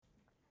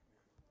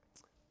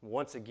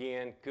Once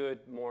again, good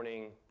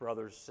morning,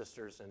 brothers,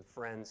 sisters, and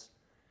friends.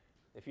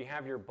 If you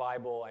have your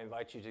Bible, I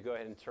invite you to go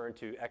ahead and turn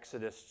to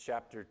Exodus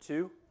chapter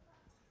 2.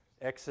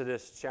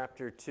 Exodus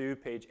chapter 2,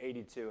 page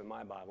 82 in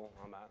my Bible.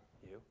 How about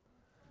you?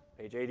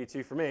 Page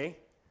 82 for me.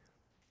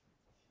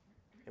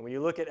 And when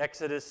you look at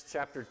Exodus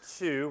chapter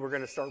 2, we're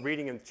going to start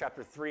reading in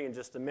chapter 3 in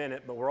just a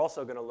minute, but we're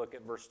also going to look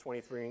at verse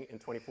 23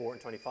 and 24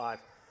 and 25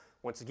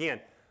 once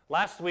again.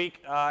 Last week,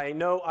 I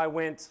know I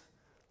went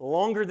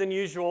longer than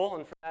usual,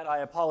 and for that I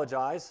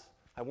apologize.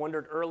 I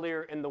wondered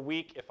earlier in the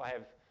week if I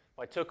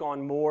took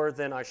on more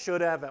than I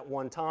should have at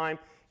one time,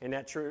 and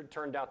that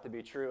turned out to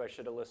be true. I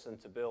should have listened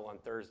to Bill on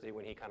Thursday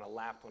when he kind of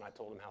laughed when I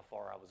told him how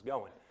far I was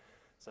going.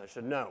 So I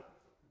should know.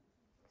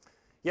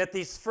 Yet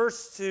these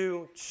first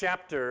two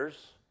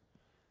chapters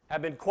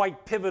have been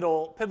quite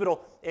pivotal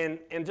in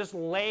just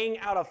laying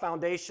out a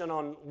foundation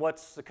on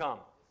what's to come.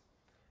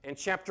 In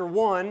chapter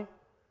 1,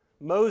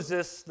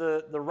 Moses,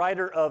 the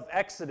writer of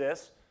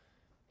Exodus,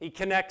 he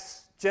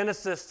connects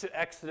Genesis to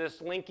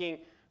Exodus, linking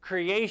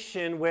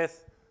creation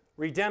with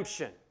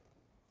redemption,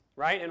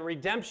 right? And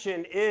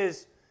redemption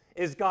is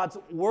God's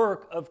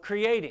work of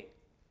creating.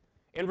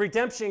 In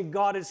redemption,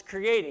 God is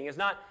creating. It's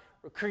not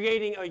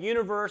creating a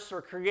universe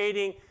or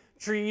creating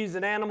trees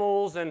and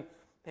animals and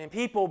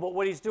people, but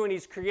what he's doing,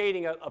 he's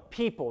creating a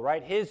people,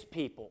 right? His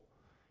people.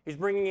 He's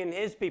bringing in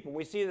his people.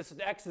 We see this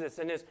in Exodus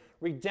and his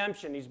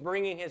redemption. He's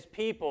bringing his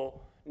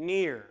people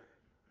near.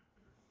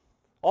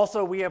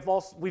 Also,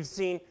 we've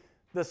seen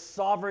the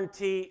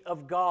sovereignty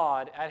of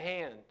God at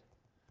hand.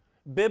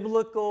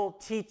 Biblical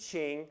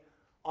teaching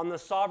on the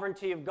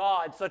sovereignty of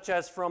God, such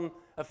as from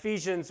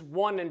Ephesians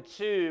 1 and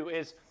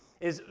 2,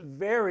 is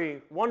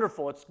very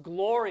wonderful. It's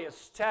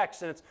glorious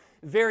text, and it's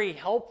very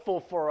helpful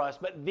for us.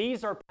 But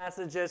these are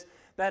passages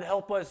that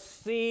help us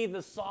see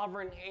the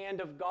sovereign hand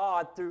of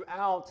God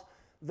throughout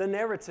the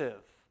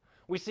narrative.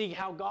 We see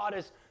how God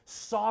is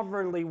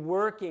sovereignly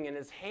working, and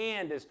his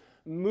hand is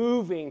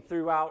moving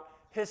throughout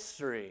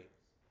history.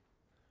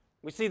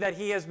 We see that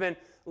he has been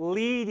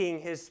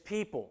leading his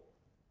people.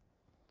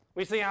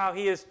 We see how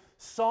he is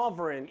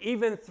sovereign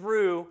even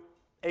through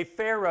a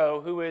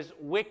Pharaoh who is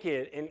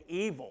wicked and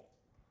evil,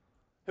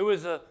 who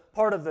is a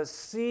part of the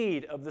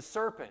seed of the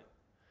serpent.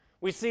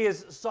 We see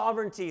his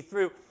sovereignty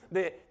through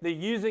the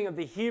using of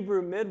the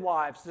Hebrew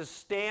midwives to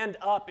stand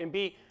up and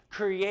be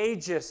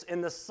courageous in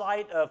the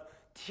sight of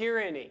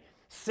tyranny,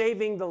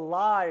 saving the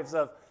lives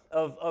of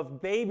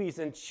babies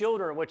and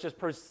children, which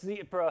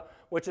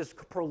is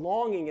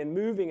prolonging and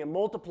moving and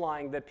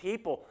multiplying the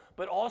people.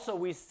 But also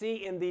we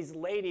see in these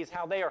ladies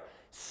how they are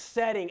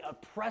setting a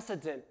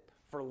precedent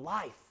for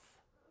life.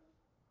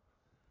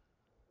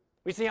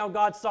 We see how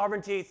God's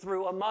sovereignty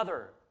through a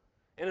mother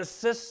and a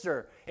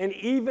sister and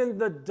even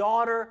the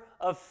daughter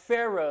of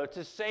Pharaoh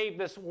to save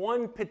this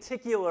one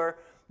particular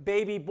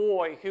baby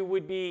boy who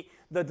would be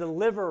the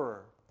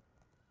deliverer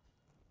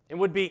and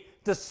would be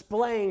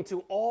displaying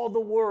to all the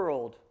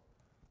world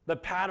the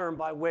pattern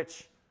by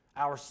which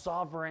our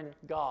sovereign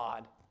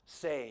God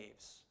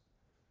saves.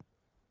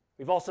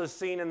 We've also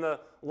seen in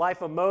the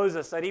life of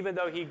Moses that even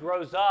though he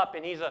grows up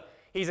and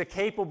he's a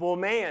capable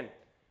man,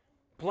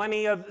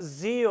 plenty of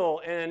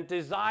zeal and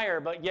desire,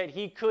 but yet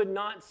he could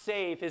not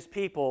save his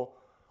people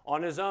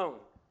on his own.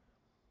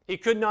 He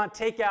could not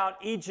take out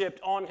Egypt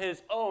on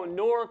his own,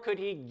 nor could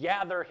he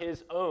gather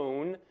his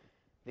own,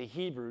 the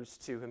Hebrews,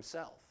 to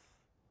himself.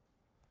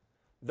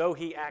 Though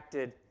he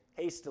acted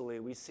hastily,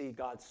 we see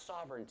God's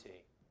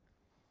sovereignty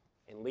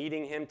in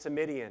leading him to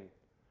Midian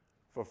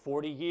for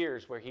 40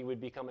 years, where he would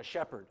become a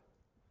shepherd,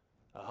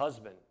 a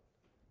husband,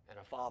 and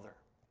a father.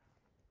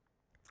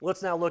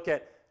 Let's now look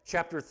at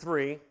chapter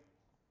 3.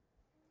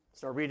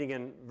 Start reading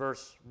in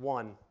verse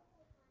 1.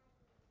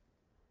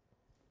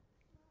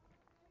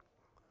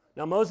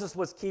 Now Moses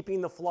was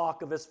keeping the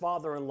flock of his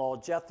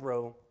father-in-law,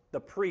 Jethro,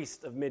 the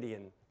priest of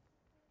Midian.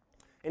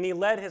 And he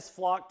led his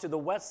flock to the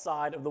west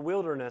side of the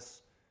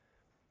wilderness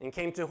and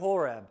came to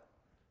Horeb,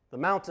 the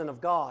mountain of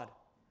God.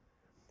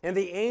 And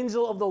the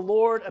angel of the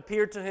Lord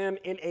appeared to him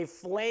in a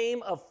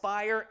flame of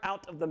fire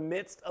out of the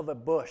midst of a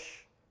bush.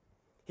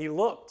 He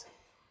looked,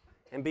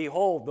 and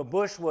behold, the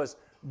bush was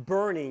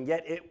burning,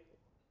 yet it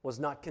was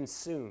not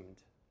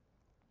consumed.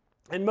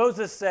 And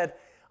Moses said,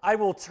 I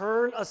will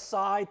turn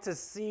aside to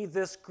see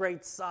this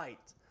great sight,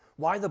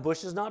 why the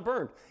bush is not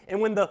burned.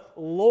 And when the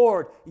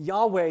Lord,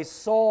 Yahweh,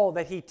 saw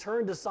that he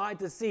turned aside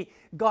to see,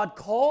 God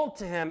called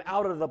to him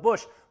out of the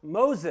bush,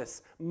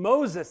 Moses,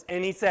 Moses.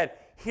 And he said,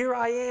 Here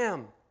I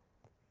am.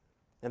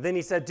 And then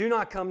he said, Do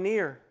not come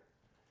near.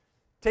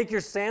 Take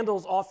your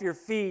sandals off your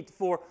feet,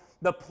 for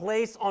the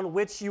place on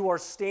which you are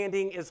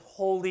standing is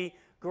holy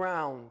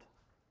ground.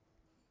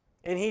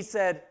 And he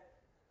said,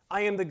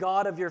 I am the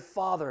God of your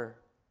father,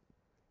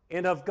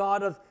 and of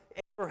God of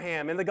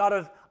Abraham, and the God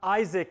of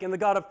Isaac, and the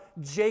God of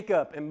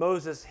Jacob. And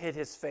Moses hid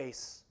his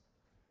face,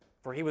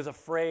 for he was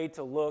afraid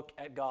to look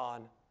at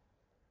God.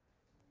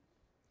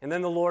 And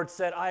then the Lord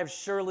said, I have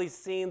surely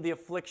seen the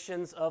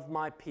afflictions of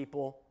my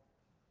people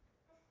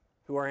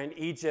who are in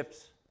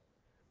Egypt,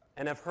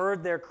 and have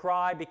heard their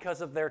cry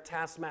because of their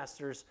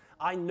taskmasters.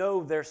 I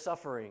know their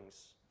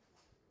sufferings.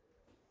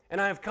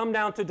 And I have come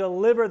down to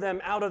deliver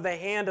them out of the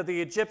hand of the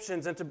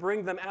Egyptians and to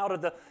bring them out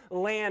of the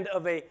land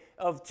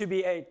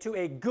to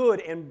a good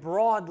and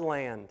broad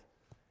land,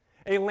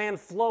 a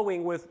land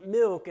flowing with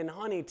milk and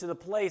honey, to the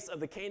place of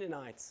the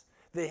Canaanites,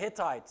 the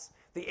Hittites,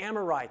 the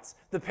Amorites,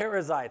 the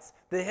Perizzites,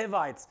 the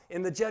Hivites,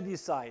 and the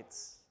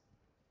Jebusites.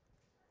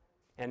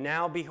 And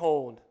now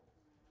behold,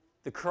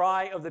 the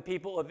cry of the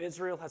people of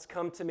Israel has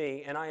come to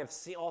me, and I have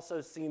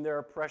also seen their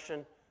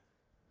oppression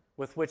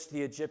with which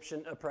the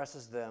Egyptian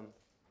oppresses them.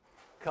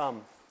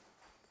 Come,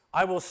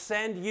 I will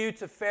send you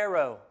to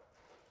Pharaoh,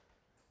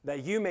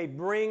 that you may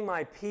bring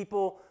my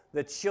people,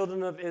 the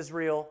children of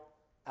Israel,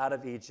 out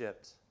of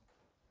Egypt.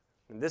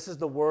 And this is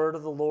the word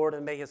of the Lord,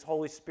 and may his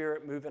Holy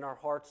Spirit move in our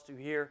hearts to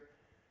hear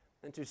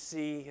and to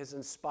see his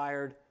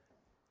inspired,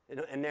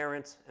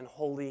 inerrant, and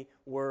holy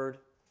word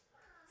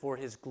for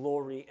his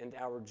glory and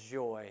our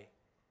joy.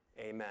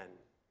 Amen.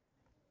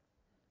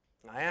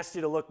 I asked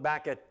you to look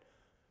back at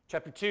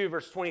chapter 2,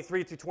 verse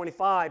 23 through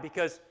 25,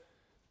 because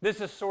this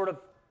is sort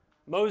of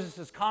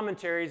Moses'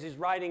 commentaries. He's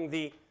writing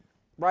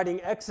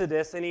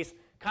Exodus, and he's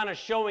kind of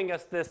showing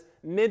us this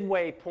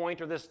midway point,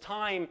 or this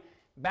time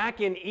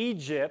back in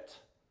Egypt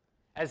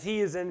as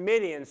he is in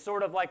Midian,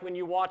 sort of like when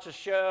you watch a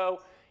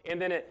show and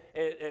then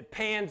it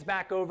pans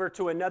back over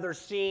to another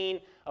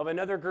scene of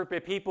another group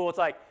of people. It's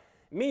like,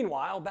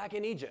 meanwhile, back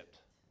in Egypt.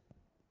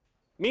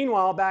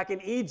 Meanwhile, back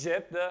in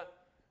Egypt,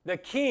 the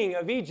king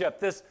of Egypt,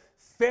 this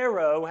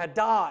Pharaoh, had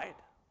died.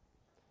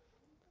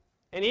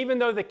 And even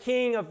though the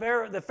king of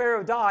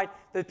Pharaoh died,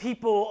 the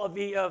people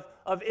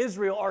of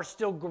Israel are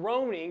still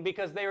groaning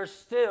because they are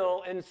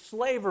still in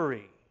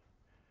slavery.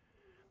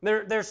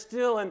 They're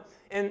still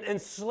in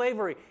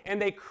slavery.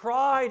 And they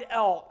cried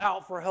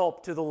out for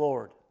help to the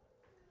Lord.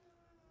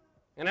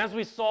 And as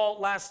we saw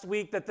last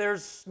week, that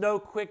there's no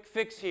quick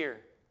fix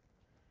here.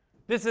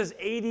 This is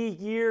 80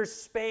 years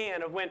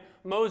span of when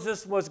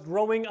Moses was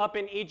growing up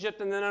in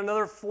Egypt, and then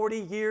another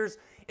 40 years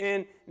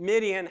in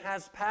Midian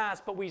has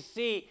passed. But we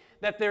see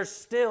that there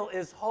still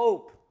is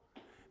hope.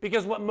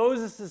 Because what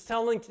Moses is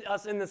telling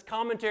us in this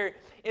commentary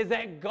is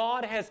that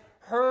God has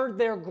heard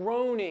their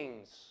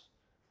groanings.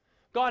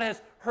 God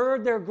has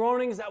heard their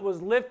groanings that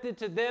was lifted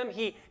to them.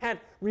 He had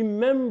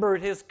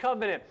remembered his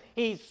covenant.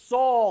 He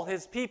saw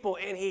his people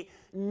and he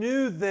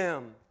knew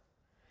them.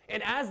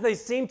 And as they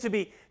seem to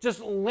be just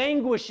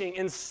languishing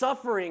and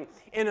suffering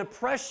in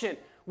oppression,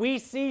 we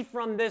see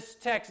from this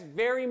text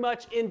very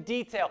much in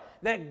detail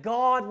that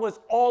God was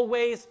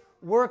always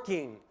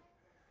working.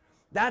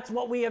 That's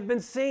what we have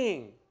been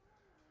seeing.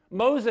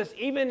 Moses,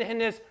 even in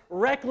his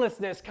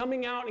recklessness,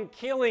 coming out and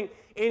killing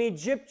an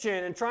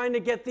Egyptian and trying to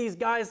get these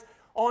guys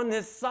on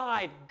his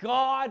side,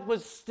 God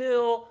was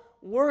still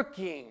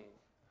working.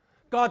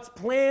 God's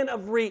plan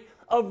of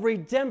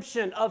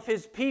redemption of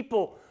his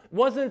people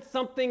wasn't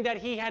something that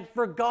he had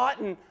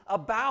forgotten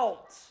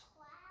about.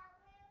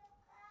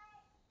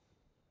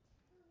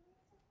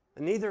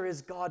 And neither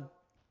is God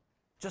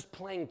just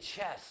playing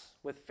chess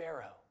with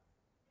Pharaoh,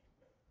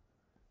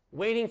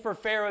 waiting for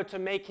Pharaoh to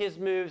make his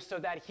moves so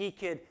that he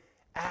could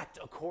act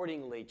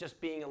accordingly, just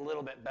being a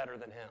little bit better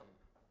than him.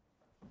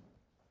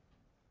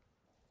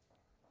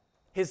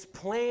 His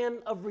plan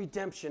of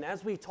redemption,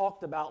 as we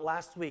talked about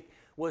last week,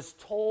 was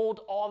told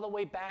all the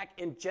way back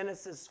in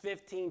Genesis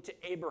 15 to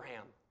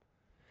Abraham.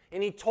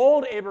 And he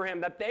told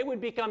Abraham that they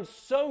would become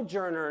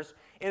sojourners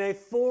in a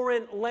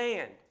foreign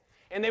land,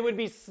 and they would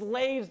be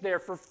slaves there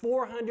for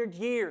 400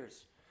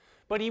 years.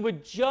 But he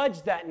would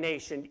judge that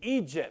nation,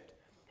 Egypt,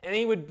 and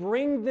he would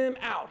bring them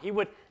out. He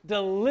would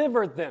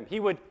deliver them. He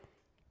would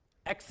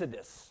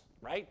exodus,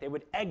 right? They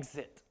would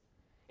exit.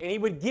 And he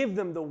would give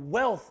them the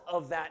wealth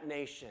of that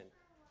nation.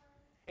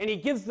 And he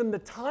gives them the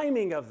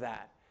timing of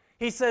that.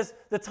 He says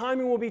the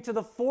timing will be to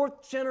the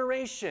 4th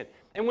generation.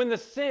 And when the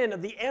sin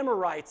of the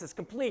Amorites is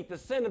complete, the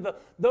sin of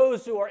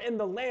those who are in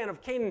the land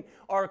of Canaan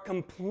are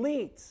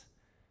complete,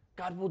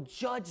 God will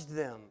judge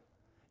them,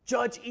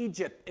 judge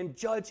Egypt, and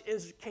judge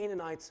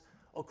Canaanites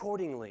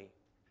accordingly.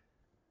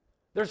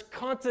 There's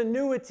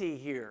continuity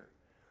here.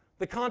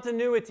 The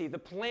continuity, the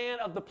plan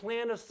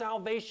of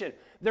salvation.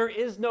 There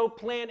is no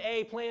plan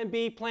A, plan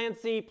B, plan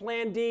C,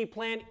 plan D,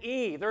 plan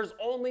E. There's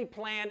only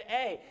plan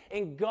A.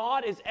 And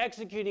God is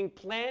executing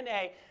plan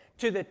A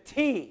to the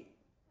T,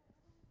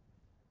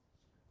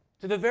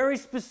 to the very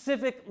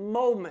specific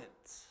moment.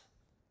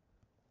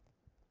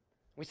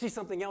 We see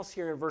something else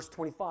here in verse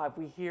 25.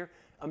 We hear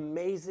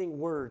amazing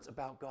words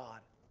about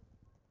God.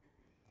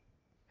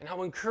 And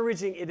how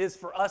encouraging it is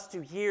for us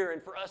to hear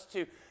and for us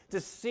to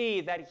see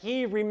that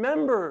he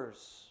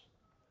remembers.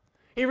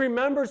 He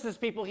remembers his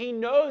people. He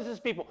knows his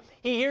people.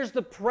 He hears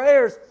the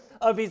prayers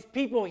of his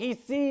people. He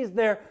sees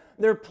their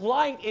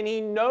plight and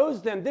he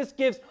knows them. This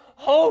gives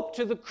hope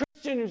to the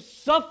Christian who's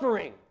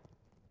suffering.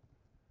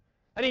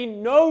 And he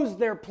knows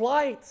their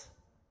plight.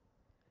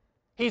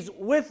 He's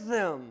with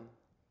them.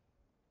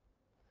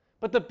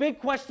 But the big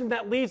question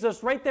that leaves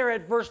us right there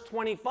at verse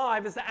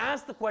 25 is to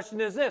ask the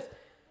question is this: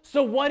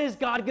 so what is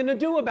God going to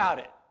do about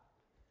it?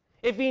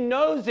 If he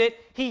knows it,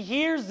 he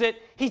hears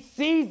it, he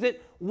sees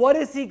it, what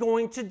is he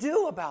going to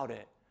do about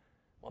it?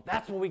 Well,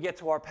 that's when we get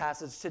to our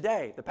passage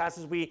today, the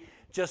passage we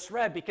just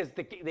read, because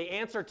the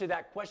answer to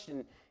that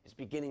question is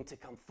beginning to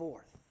come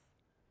forth.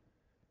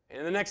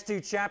 In the next 2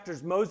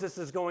 chapters, Moses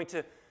is going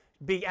to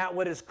be at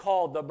what is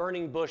called the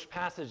burning bush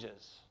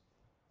passages.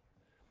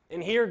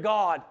 And here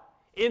God,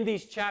 in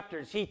these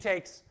chapters, he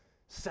takes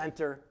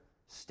center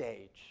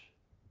stage.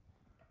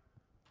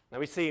 Now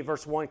we see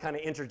verse 1 kind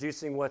of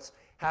introducing what's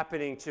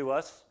happening to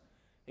us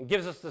and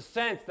gives us the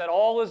sense that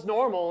all is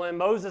normal in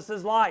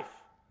Moses' life.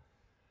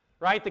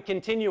 Right? The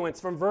continuance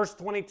from verse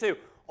 22.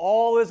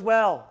 All is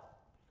well.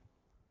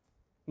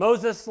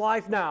 Moses'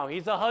 life now.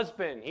 He's a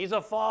husband. He's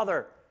a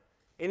father.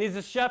 And he's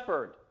a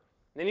shepherd.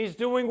 And he's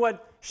doing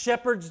what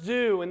shepherds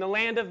do in the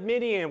land of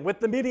Midian with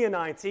the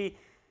Midianites. He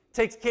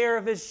takes care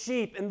of his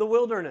sheep in the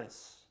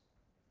wilderness.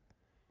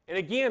 And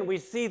again, we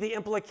see the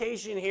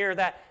implication here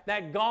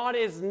that God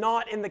is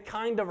not in the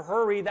kind of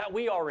hurry that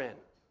we are in.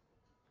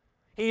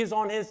 He is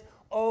on his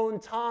own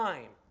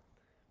time.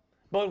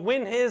 But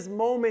when his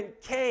moment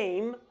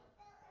came,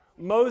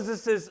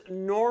 Moses'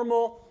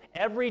 normal,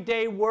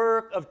 everyday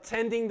work of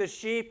tending the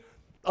sheep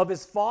of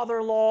his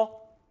father-in-law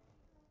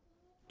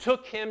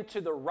took him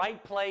to the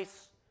right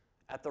place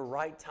at the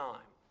right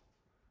time,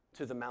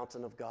 to the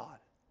mountain of God.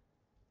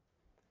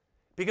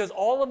 Because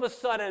all of a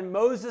sudden,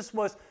 Moses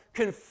was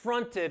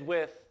confronted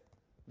with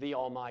the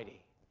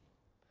Almighty,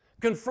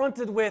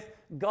 confronted with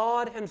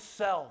God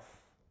himself.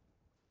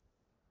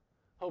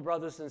 Oh,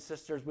 brothers and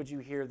sisters, would you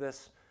hear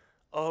this?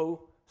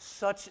 Oh,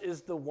 such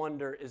is the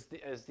wonder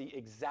as the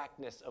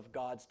exactness of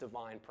God's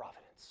divine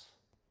providence.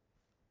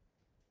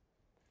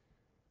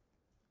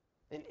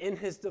 And in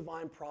his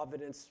divine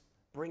providence,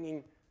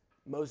 bringing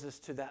Moses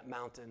to that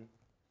mountain,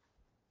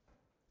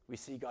 we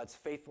see God's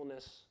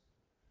faithfulness,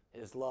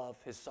 his love,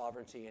 his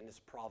sovereignty, and his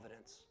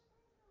providence.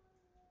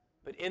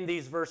 But in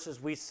these verses,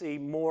 we see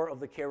more of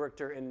the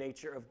character and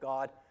nature of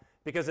God.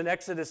 Because in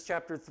Exodus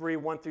chapter 3,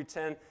 1 through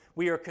 10,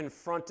 we are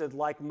confronted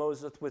like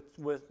Moses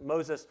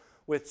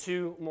with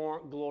 2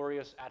 more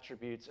glorious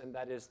attributes, and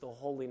that is the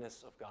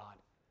holiness of God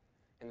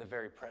and the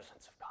very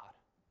presence of God.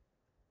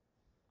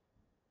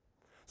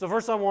 So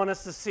first I want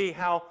us to see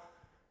how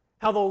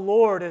the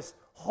Lord is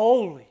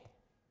holy.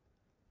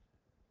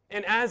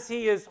 And as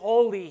he is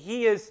holy,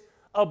 he is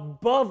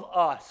above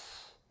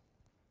us.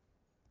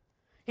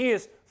 He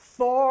is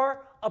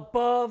far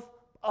above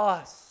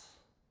us.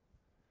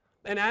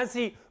 And as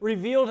he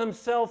revealed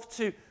himself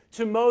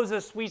to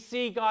Moses, we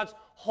see God's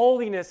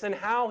holiness and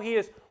how he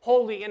is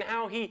holy and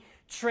how he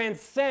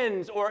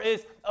transcends or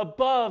is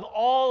above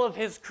all of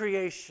his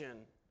creation.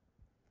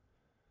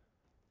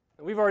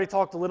 And we've already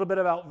talked a little bit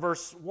about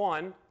verse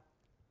 1.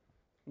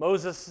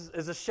 Moses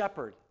is a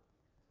shepherd,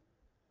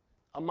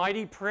 a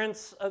mighty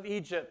prince of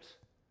Egypt.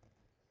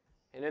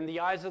 And in the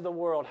eyes of the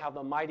world, how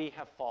the mighty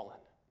have fallen.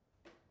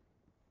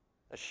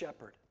 A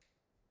shepherd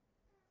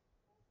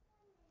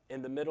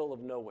in the middle of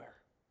nowhere.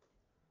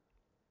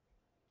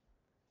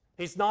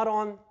 He's not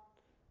on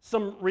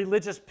some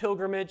religious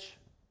pilgrimage.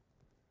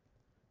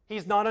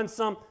 He's not on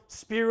some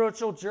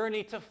spiritual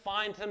journey to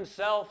find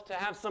himself, to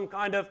have some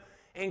kind of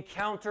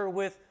encounter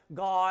with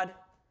God,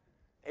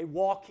 a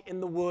walk in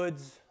the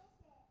woods.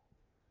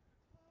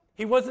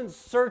 He wasn't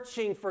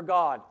searching for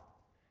God.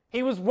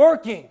 He was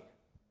working.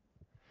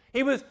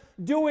 He was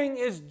doing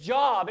his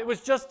job. It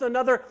was just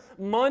another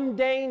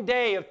mundane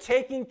day of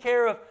taking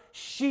care of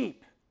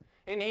sheep.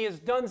 And he has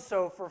done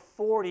so for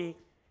 40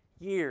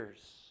 years.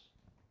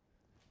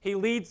 He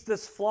leads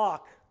this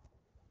flock,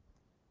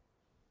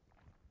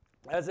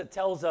 as it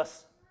tells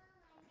us,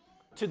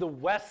 to the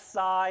west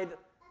side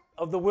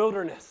of the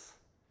wilderness.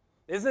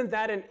 Isn't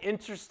that an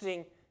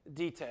interesting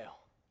detail?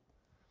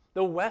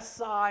 The west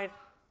side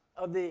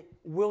of the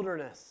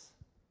wilderness.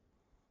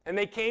 And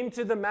they came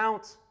to the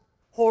Mount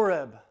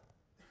Horeb,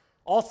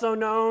 also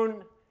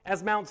known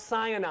as Mount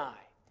Sinai,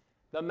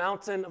 the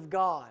mountain of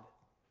God.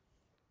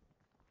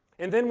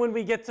 And then when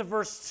we get to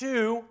verse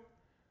 2,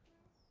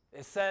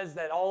 it says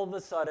that all of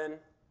a sudden,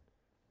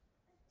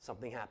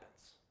 something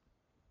happens.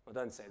 Well, it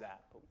doesn't say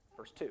that, but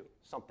verse 2,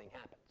 something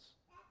happens.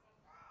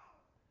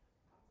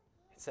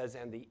 It says,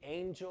 and the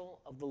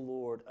angel of the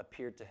Lord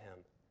appeared to him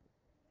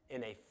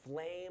in a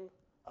flame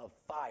of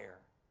fire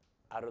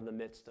out of the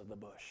midst of the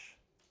bush.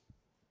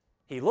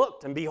 He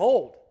looked, and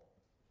behold,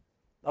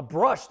 a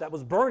brush that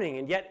was burning,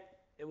 and yet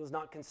it was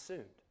not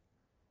consumed.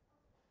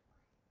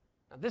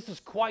 Now, this is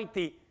quite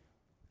the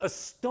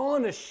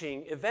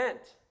astonishing event.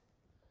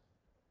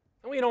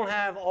 And we don't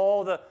have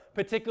all the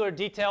particular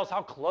details,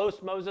 how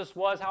close Moses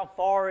was, how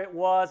far it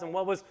was, and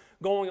what was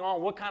going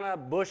on, what kind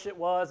of bush it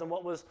was, and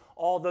what was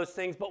all those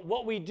things. But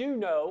what we do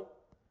know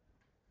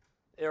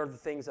are the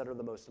things that are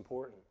the most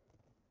important.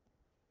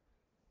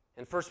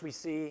 And first we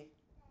see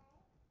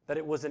that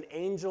it was an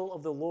angel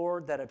of the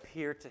Lord that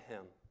appeared to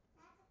him.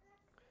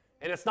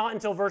 And it's not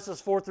until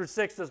verses 4 through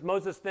 6 does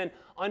Moses then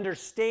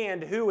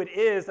understand who it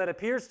is that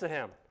appears to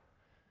him.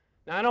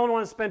 Now, I don't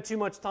want to spend too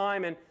much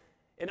time in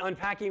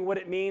unpacking what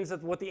it means,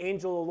 that what the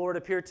angel of the Lord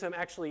appeared to him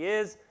actually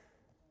is.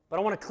 But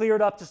I want to clear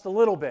it up just a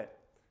little bit.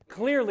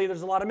 Clearly,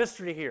 there's a lot of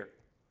mystery here.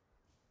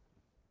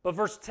 But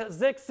verse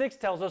 6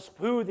 tells us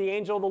who the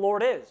angel of the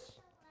Lord is.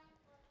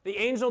 The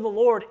angel of the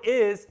Lord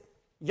is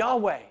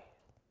Yahweh.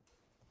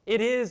 It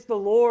is the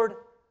Lord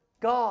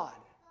God.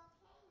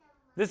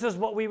 This is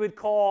what we would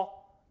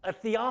call a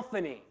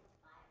theophany,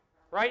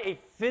 right? A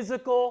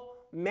physical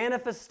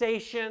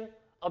manifestation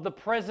of the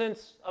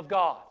presence of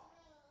God.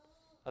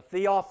 A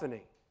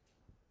theophany.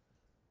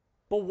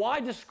 But why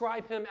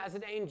describe him as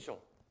an angel?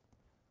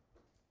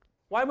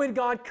 Why would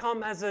God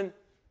come in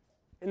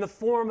the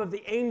form of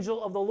the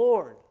angel of the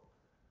Lord?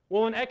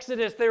 Well, in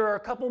Exodus, there are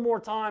a couple more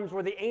times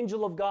where the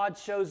angel of God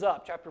shows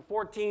up. Chapter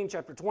 14,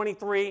 chapter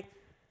 23,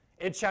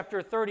 and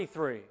chapter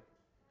 33.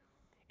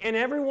 In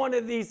every one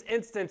of these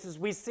instances,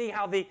 we see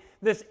how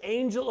this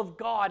angel of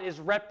God is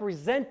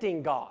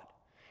representing God.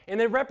 And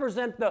they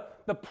represent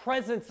the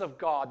presence of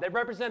God. They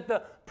represent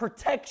the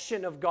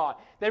protection of God.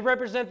 They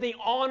represent the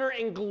honor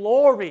and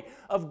glory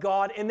of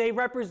God. And they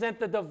represent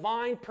the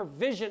divine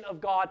provision of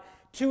God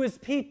to his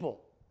people.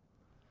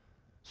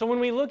 So when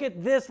we look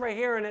at this right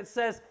here and it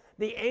says,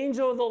 the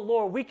angel of the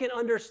Lord, we can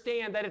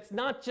understand that it's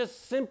not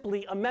just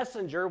simply a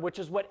messenger, which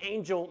is what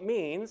angel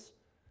means,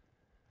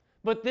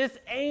 but this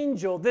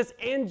angel, this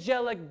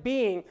angelic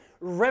being,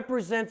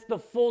 represents the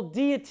full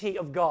deity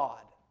of God.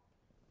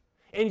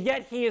 And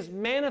yet he is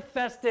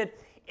manifested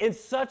in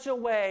such a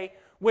way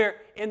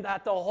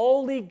that the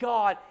holy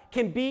God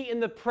can be in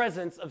the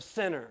presence of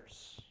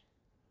sinners.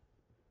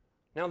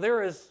 Now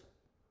there is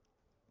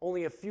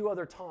only a few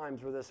other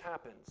times where this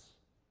happens.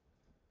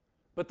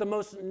 But the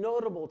most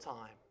notable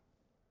time,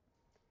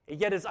 and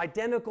yet is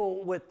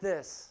identical with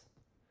this,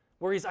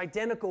 where he's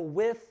identical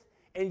with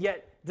and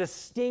yet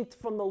distinct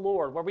from the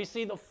Lord, where we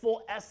see the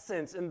full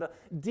essence and the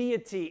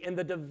deity and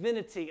the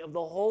divinity of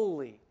the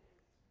holy.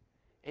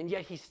 And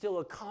yet he still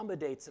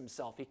accommodates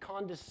himself. He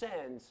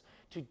condescends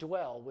to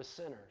dwell with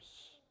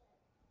sinners.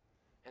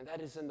 And that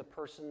is in the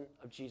person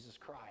of Jesus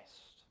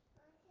Christ.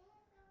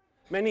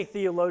 Many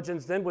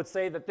theologians then would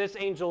say that this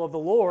angel of the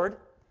Lord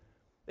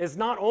is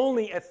not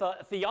only a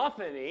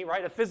theophany,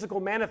 right, a physical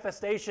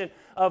manifestation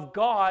of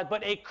God,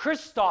 but a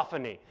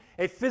Christophany,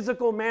 a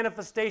physical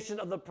manifestation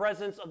of the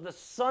presence of the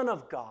Son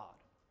of God.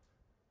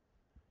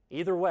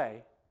 Either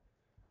way,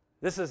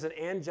 this is an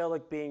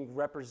angelic being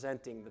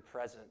representing the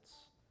presence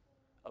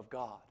of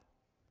God.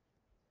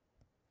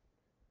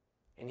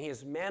 And he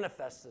has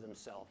manifested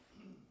himself,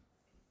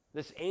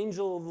 this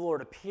angel of the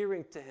Lord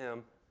appearing to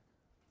him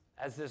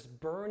as this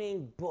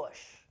burning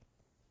bush.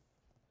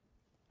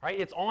 Right?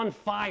 It's on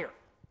fire.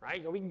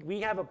 Right?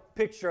 We have a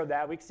picture of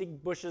that. We see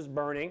bushes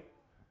burning.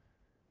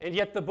 And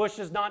yet the bush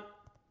is not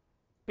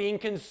being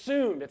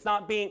consumed. It's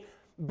not being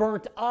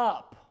burnt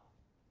up.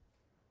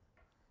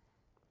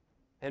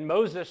 And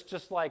Moses,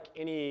 just like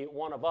any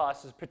one of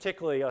us,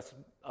 particularly us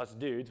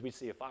dudes, we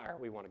see a fire,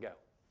 we want to go.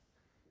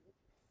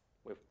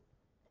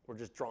 We're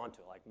just drawn to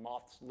it, like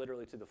moths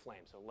literally to the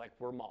flame. So like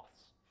we're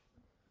moths.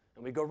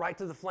 And we go right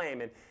to the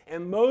flame.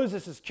 And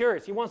Moses is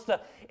curious. He wants to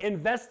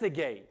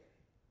investigate.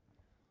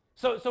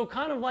 So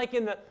kind of like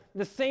in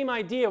the same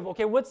idea of,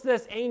 okay, what's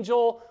this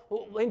angel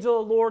of the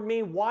Lord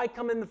mean? Why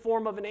come in the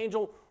form of an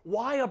angel?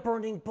 Why a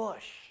burning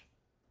bush?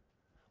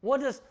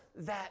 What does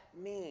that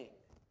mean?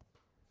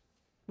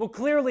 Well,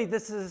 clearly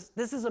this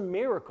is a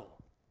miracle.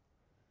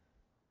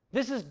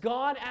 This is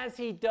God as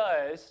he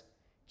does,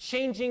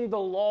 changing the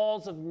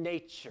laws of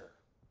nature.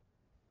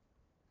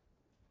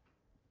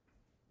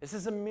 This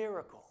is a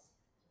miracle.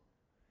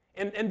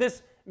 And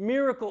this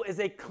miracle is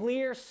a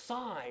clear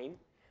sign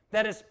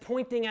that is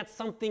pointing at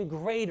something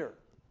greater.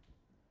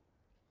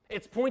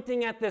 It's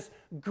pointing at this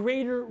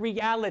greater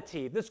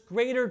reality, this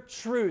greater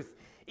truth,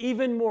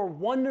 even more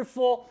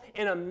wonderful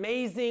and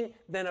amazing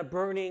than a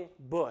burning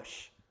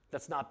bush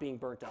that's not being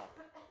burnt up.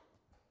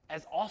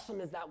 As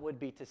awesome as that would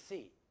be to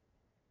see,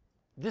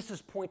 this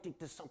is pointing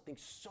to something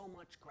so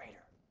much greater.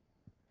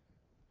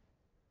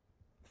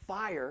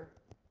 Fire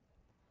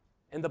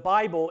in the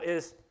Bible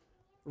is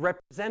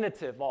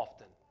representative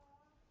often.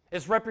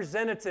 It's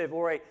representative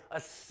or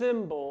a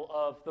symbol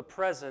of the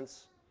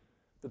presence,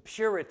 the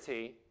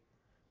purity,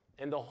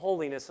 and the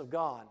holiness of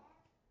God.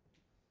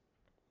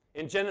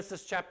 In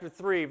Genesis chapter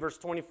 3, verse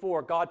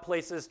 24, God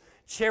places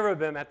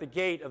cherubim at the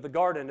gate of the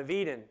Garden of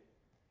Eden,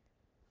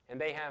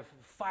 and they have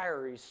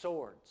fiery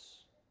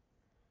swords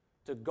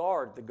to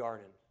guard the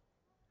garden,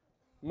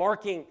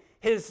 marking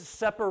his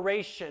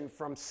separation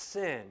from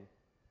sin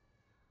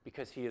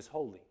because he is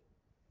holy.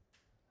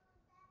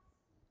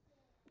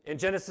 In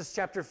Genesis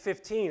chapter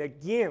 15,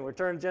 again, we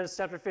turn to Genesis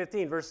chapter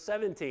 15, verse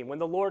 17, when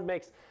the Lord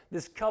makes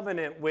this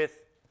covenant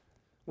with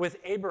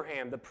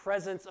Abraham, the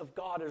presence of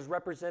God is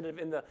represented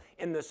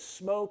in the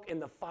smoke in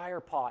the fire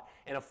pot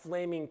and a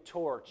flaming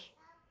torch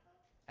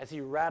as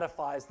he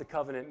ratifies the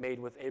covenant made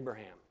with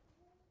Abraham.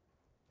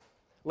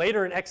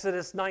 Later in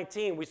Exodus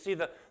 19, we see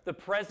the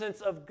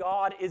presence of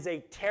God is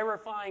a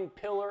terrifying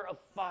pillar of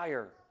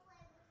fire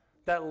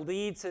that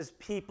leads his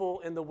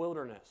people in the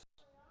wilderness.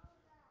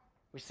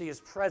 We see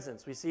his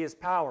presence, we see his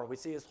power, we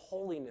see his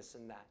holiness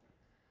in that.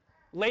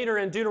 Later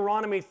in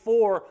Deuteronomy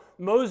 4,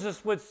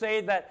 Moses would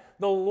say that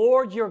the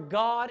Lord your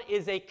God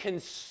is a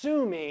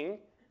consuming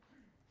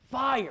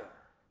fire.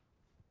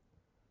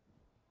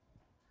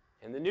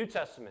 In the New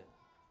Testament,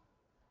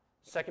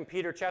 2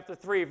 Peter chapter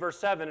 3, verse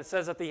 7, it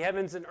says that the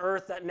heavens and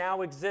earth that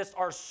now exist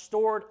are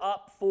stored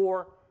up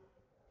for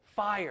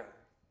fire,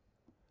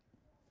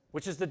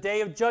 which is the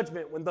day of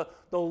judgment when the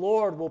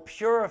Lord will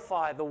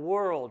purify the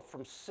world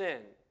from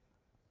sin.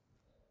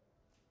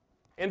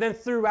 And then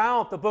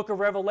throughout the book of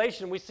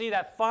Revelation, we see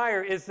that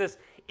fire is this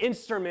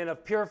instrument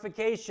of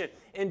purification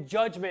and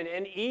judgment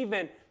and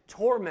even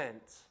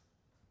torment.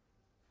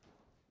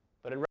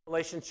 But in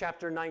Revelation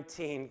chapter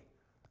 19,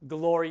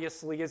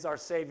 gloriously is our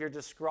Savior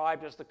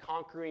described as the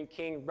conquering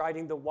king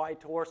riding the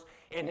white horse,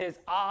 and his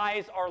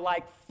eyes are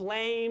like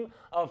flame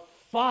of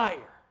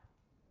fire.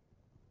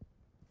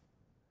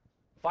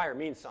 Fire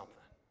means something.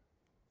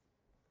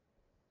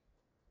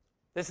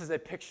 This is a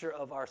picture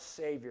of our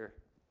Savior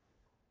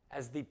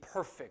as the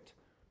perfect,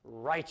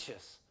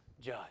 righteous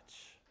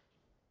judge.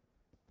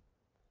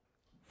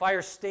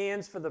 Fire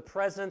stands for the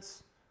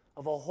presence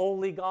of a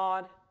holy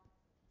God,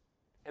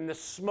 and the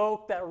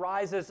smoke that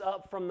rises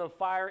up from the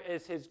fire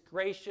is his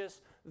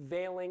gracious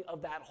veiling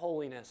of that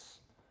holiness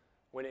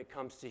when it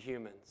comes to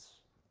humans.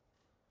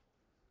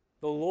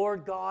 The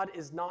Lord God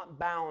is not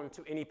bound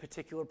to any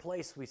particular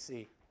place, we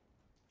see.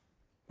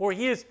 For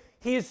he is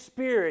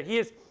spirit,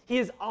 he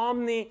is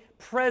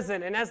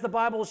omnipresent, and as the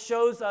Bible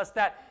shows us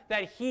that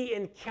he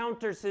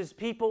encounters his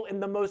people in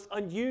the most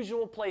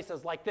unusual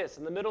places like this,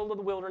 in the middle of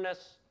the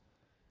wilderness,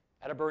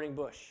 at a burning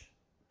bush.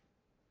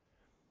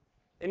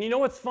 And you know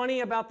what's funny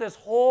about this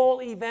whole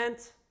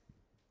event?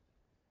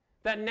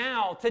 That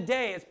now,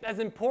 today, as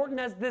important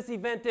as this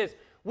event is,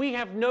 we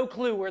have no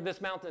clue where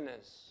this mountain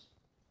is.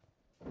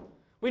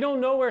 We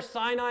don't know where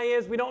Sinai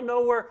is. We don't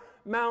know where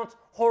Mount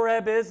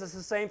Horeb is. It's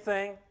the same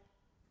thing.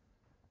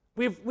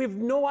 We've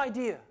no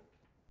idea.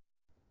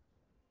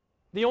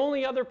 The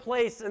only other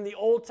place in the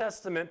Old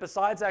Testament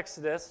besides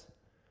Exodus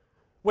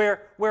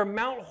where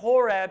Mount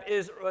Horeb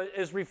is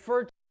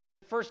referred to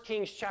in 1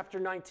 Kings chapter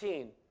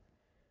 19.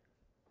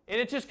 And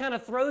it just kind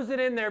of throws it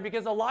in there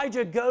because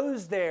Elijah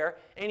goes there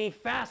and he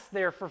fasts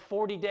there for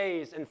 40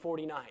 days and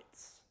 40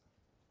 nights.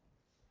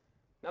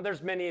 Now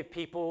there's many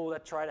people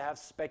that try to have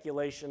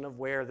speculation of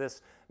where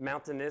this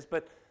mountain is,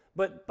 but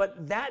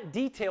that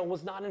detail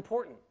was not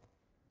important.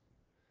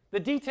 The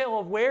detail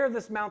of where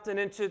this mountain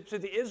is to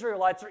the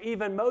Israelites or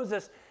even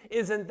Moses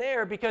isn't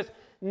there because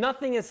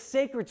nothing is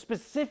sacred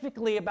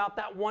specifically about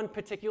that one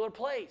particular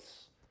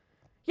place.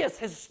 Yes,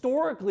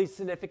 historically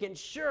significant,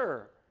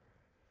 sure.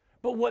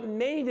 But what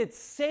made it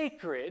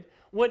sacred,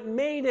 what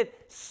made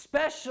it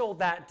special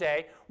that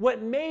day,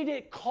 what made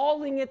it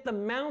calling it the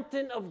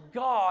mountain of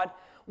God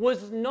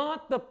was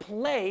not the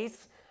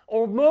place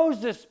or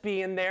Moses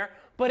being there,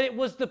 but it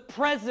was the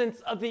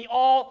presence of the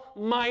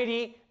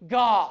Almighty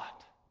God.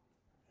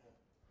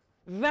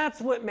 That's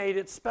what made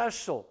it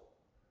special.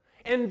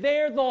 And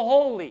there the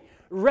holy,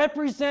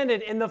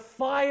 represented in the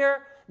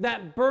fire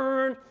that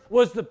burned,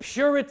 was the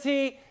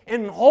purity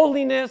and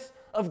holiness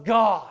of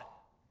God.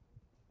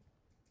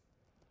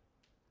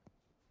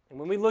 And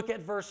when we look at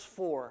verse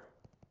 4,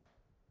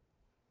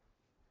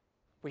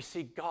 we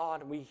see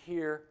God and we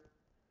hear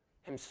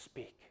him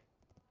speak.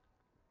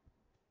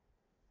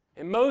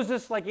 And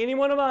Moses, like any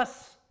one of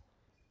us,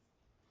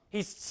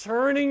 he's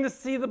turning to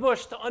see the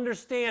bush to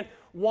understand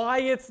why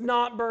it's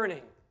not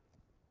burning.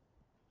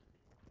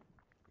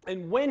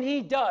 And when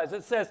he does,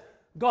 it says,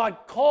 God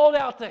called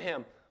out to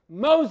him,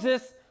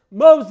 Moses,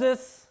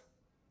 Moses.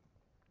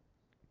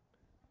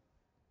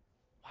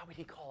 Why would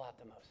he call out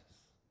to Moses?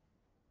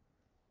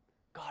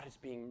 God is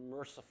being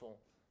merciful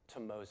to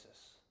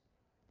Moses.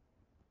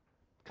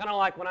 Kind of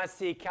like when I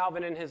see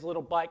Calvin and his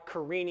little bike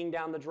careening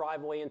down the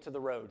driveway into the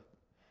road.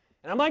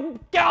 And I'm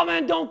like,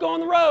 Calvin, don't go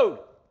on the road.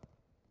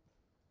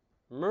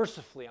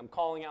 Mercifully, I'm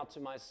calling out to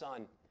my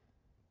son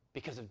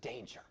because of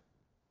danger.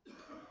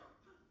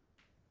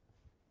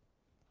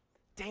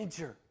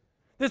 Danger.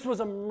 This was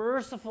a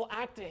merciful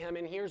act to him,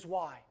 and here's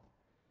why.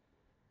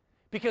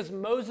 Because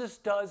Moses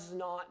does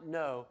not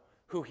know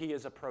who he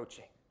is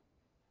approaching.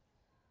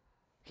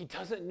 He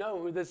doesn't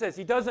know who this is.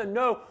 He doesn't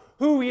know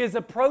who he is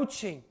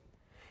approaching.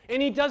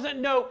 And he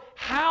doesn't know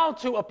how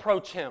to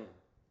approach him.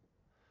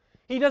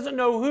 He doesn't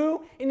know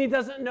who, and he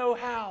doesn't know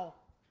how.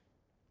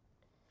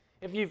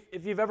 If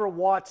you've ever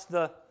watched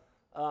the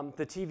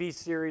TV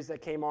series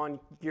that came on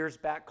years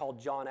back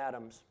called John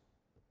Adams,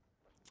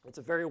 it's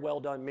a very well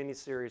done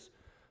miniseries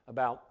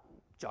about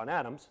John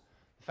Adams,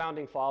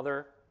 founding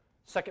father,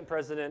 second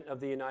president of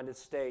the United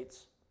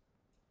States.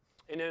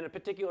 And in a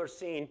particular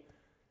scene,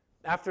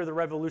 after the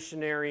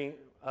Revolutionary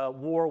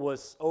War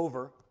was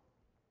over,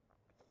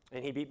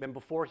 and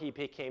before he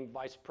became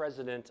vice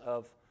president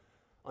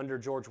under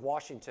George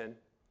Washington,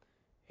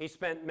 he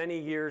spent many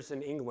years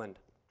in England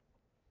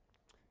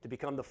to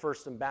become the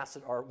first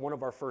ambassador, or one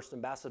of our first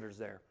ambassadors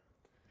there.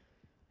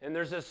 And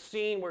there's a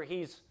scene where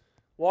he's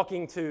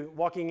walking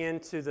in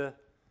to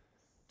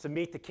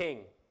meet the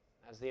king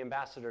as the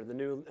ambassador, the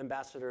new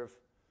ambassador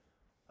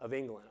of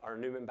England, our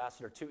new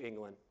ambassador to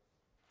England.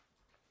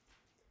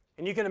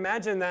 And you can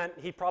imagine that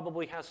he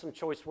probably has some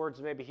choice words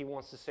maybe he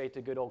wants to say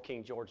to good old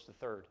King George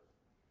III.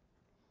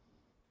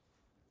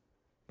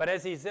 But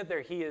as he's in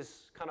there, he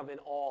is kind of in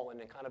awe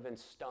and kind of in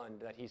stunned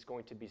that he's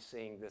going to be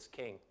seeing this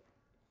king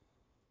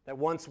that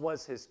once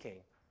was his king.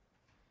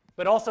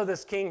 But also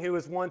this king who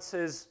was once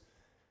his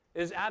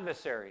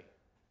adversary.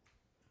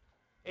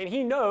 And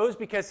he knows,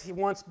 because he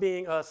once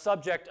being a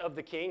subject of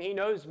the king, he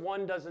knows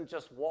one doesn't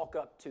just walk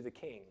up to the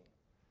king.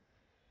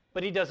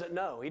 But he doesn't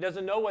know. He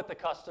doesn't know what the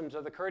customs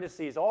or the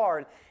courtesies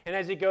are. And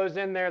as he goes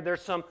in there,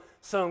 there's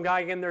some guy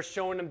in there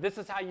showing him, this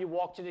is how you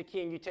walk to the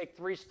king. You take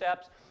 3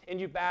 steps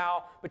and you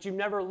bow, but you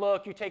never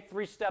look. You take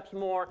 3 steps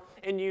more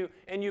and you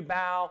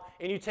bow,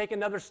 and you take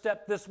another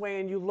step this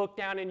way and you look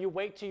down and you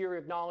wait till you're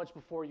acknowledged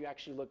before you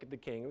actually look at the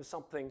king. It was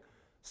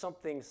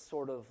something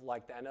sort of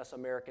like that. And us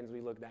Americans,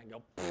 we look at that and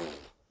go,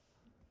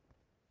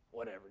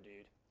 whatever,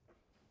 dude.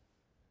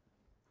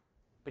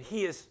 But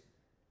he is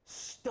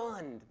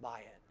stunned by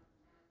it.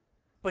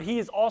 But he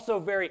is also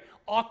very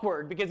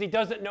awkward because he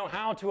doesn't know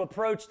how to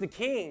approach the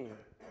king.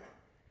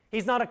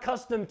 He's not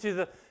accustomed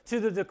to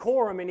the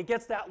decorum, and he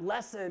gets that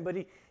lesson, but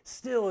he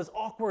still is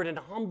awkward and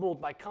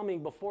humbled by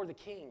coming before the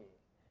king.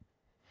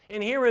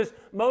 And here is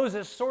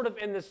Moses sort of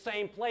in the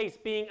same place,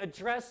 being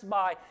addressed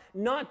by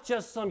not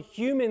just some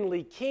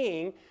humanly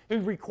king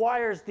who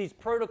requires these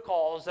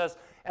protocols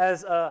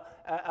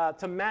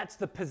to match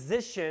the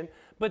position,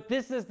 but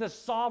this is the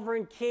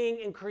sovereign king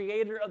and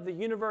creator of the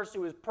universe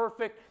who is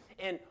perfect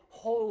and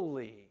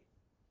holy.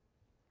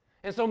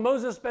 And so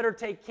Moses better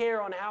take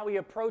care on how he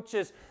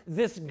approaches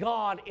this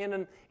God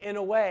in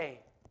a way.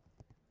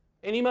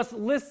 And he must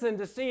listen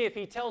to see if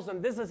he tells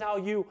him, this is how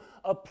you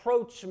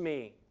approach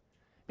me,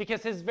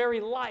 because his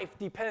very life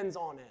depends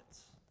on it.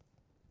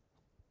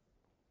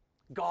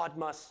 God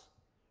must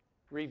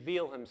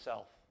reveal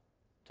himself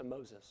to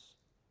Moses.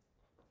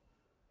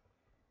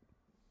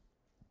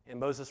 And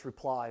Moses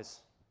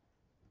replies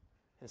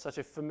in such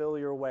a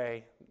familiar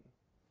way,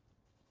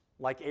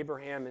 like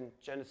Abraham in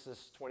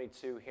Genesis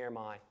 22, here am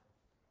I.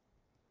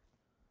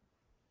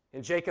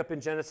 And Jacob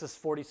in Genesis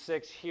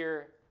 46,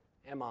 here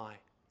am I.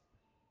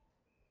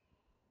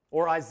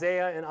 Or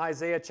Isaiah in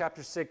Isaiah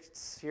chapter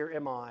 6, here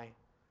am I.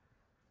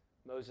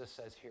 Moses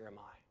says, here am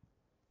I.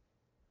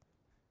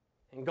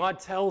 And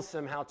God tells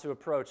him how to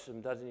approach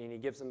him, doesn't he? And he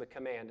gives him a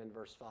command in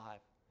verse 5.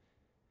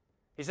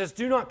 He says,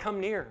 do not come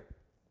near.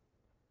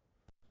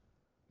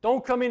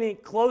 Don't come any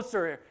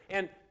closer,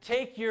 and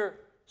take your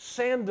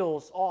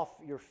sandals off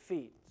your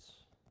feet,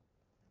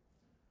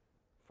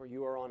 for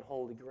you are on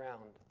holy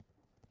ground.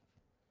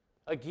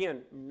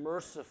 Again,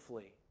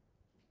 mercifully,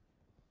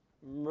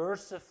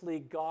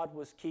 God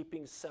was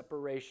keeping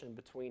separation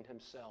between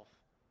himself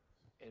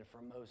and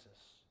from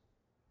Moses.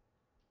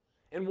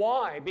 And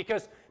why?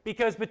 Because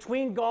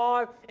between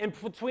God and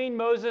between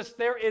Moses,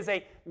 there is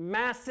a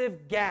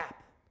massive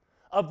gap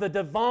of the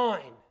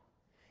divine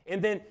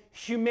and then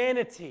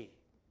humanity.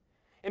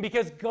 And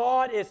because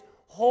God is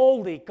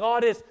holy,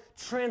 God is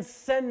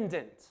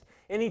transcendent,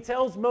 and he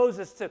tells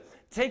Moses to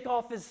take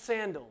off his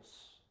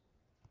sandals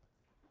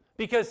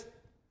because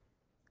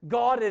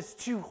God is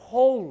too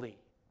holy,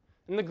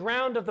 and the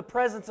ground of the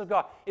presence of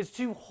God is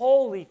too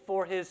holy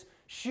for his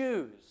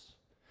shoes.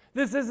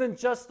 This isn't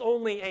just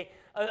only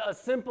a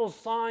simple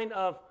sign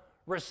of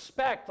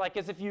respect, like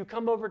as if you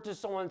come over to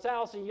someone's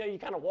house and you're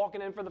kind of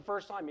walking in for the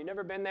first time, you've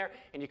never been there,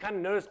 and you kind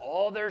of notice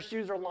all their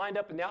shoes are lined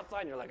up on the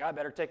outside, and you're like, I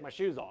better take my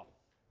shoes off.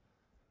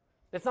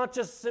 It's not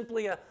just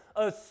simply a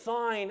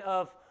sign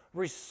of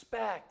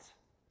respect,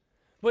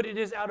 but it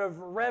is out of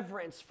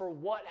reverence for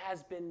what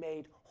has been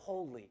made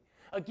holy.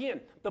 Again,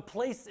 the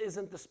place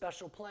isn't the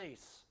special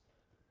place,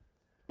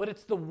 but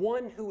it's the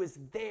one who is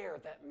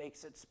there that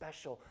makes it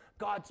special.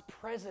 God's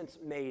presence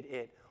made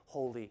it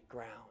holy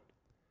ground.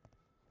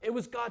 It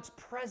was God's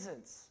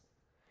presence.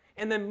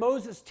 And then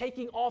Moses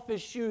taking off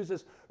his shoes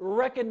is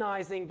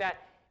recognizing that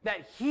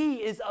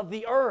he is of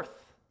the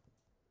earth.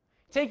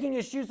 Taking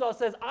his shoes off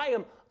says, I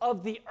am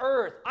of the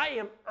earth. I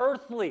am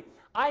earthly.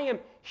 I am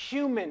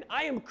human.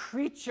 I am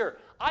creature.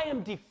 I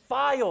am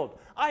defiled.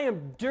 I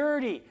am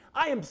dirty.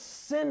 I am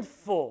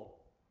sinful.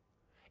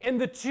 And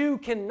the two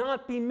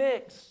cannot be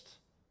mixed.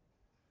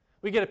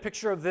 We get a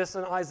picture of this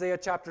in Isaiah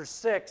chapter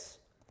 6,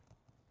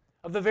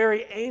 of the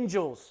very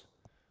angels.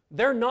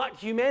 They're not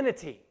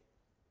humanity.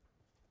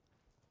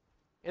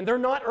 And they're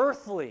not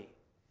earthly.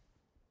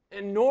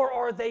 And nor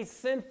are they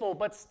sinful,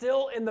 but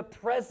still in the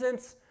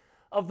presence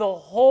of the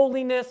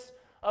holiness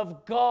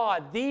of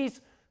God.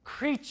 These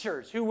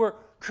creatures who were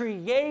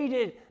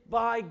created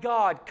by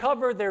God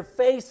cover their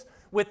face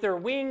with their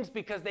wings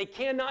because they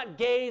cannot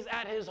gaze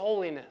at his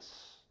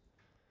holiness.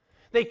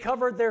 They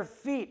covered their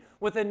feet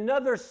with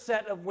another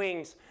set of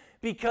wings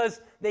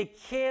because they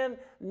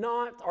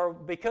cannot, or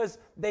because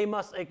they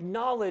must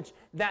acknowledge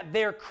that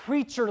their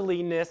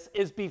creatureliness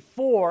is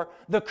before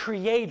the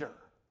Creator.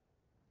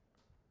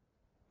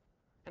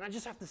 And I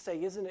just have to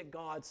say, isn't it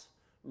God's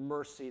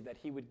mercy that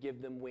he would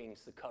give them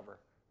wings to cover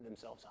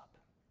themselves up?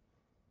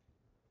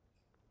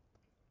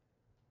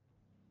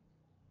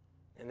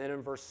 And then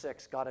in verse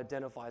 6, God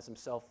identifies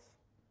himself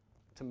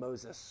to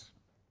Moses.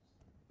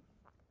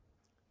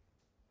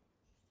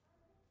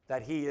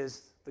 That he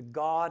is the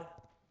God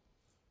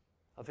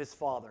of his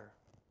father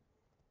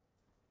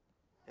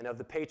and of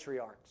the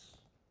patriarchs.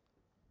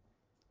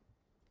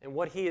 And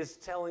what he is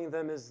telling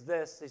them is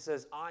this. He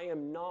says, I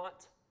am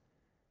not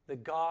the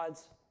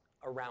gods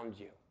around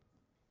you.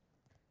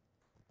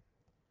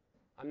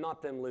 I'm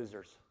not them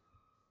losers.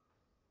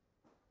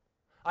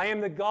 I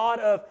am the God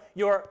of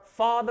your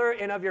father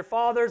and of your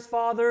father's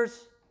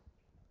fathers.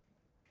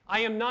 I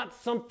am not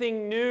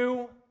something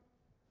new,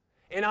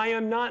 and I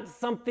am not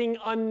something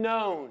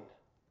unknown.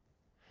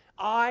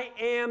 I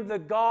am the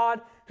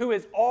God who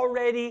has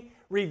already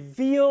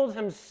revealed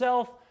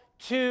himself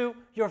to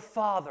your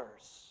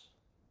fathers.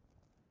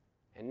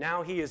 And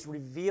now he is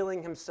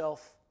revealing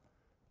himself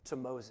to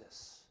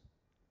Moses.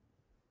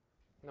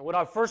 Now, what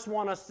I first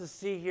want us to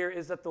see here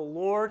is that the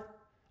Lord,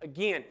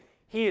 again,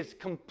 he is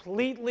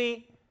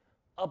completely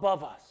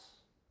above us.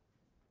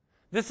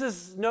 This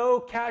is no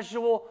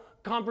casual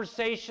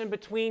conversation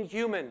between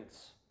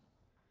humans.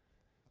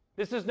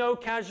 This is no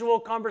casual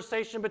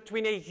conversation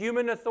between a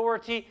human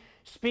authority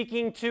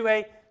speaking to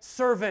a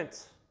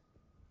servant,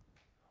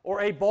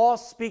 or a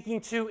boss speaking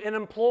to an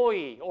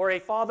employee, or a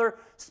father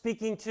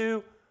speaking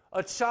to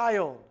a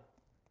child.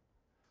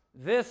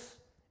 This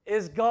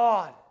is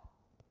God,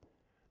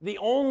 the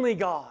only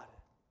God,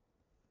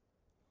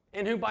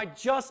 and who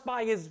just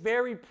by his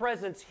very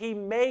presence, he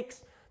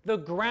makes the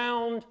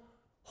ground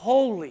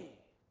holy.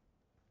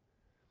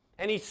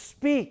 And he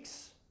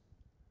speaks,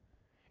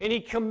 and he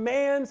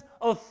commands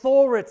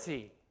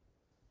authority,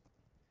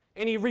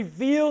 and he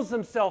reveals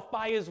himself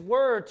by his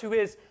word to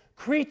his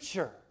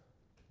creature.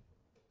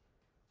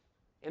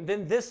 And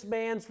then this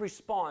man's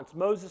response,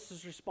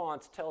 Moses'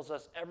 response, tells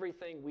us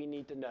everything we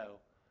need to know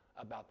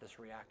about this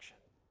reaction.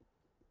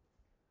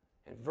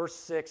 And verse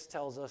 6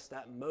 tells us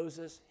that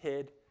Moses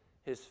hid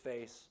his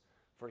face,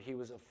 for he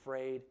was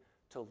afraid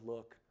to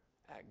look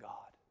at God.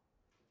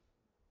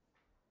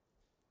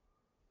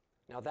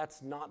 Now,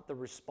 that's not the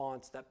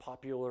response that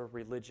popular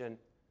religion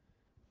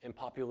and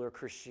popular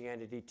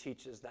Christianity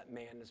teaches that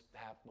man is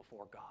have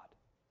before God.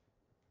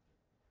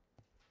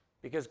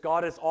 Because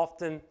God is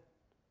often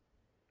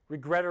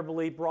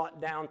regrettably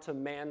brought down to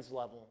man's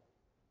level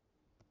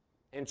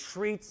and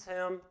treats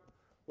him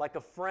like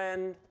a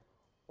friend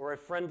or a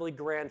friendly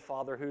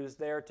grandfather who's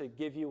there to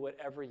give you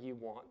whatever you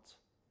want,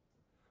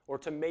 or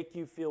to make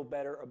you feel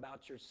better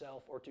about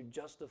yourself, or to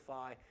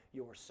justify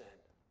your sin.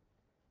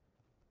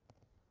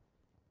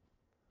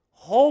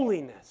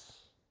 Holiness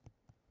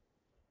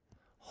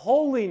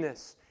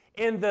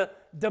and the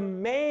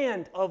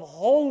demand of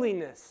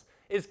holiness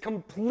is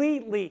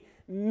completely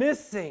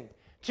missing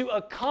to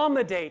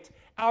accommodate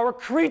our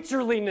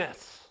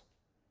creatureliness.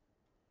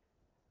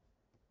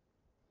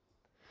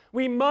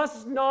 We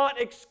must not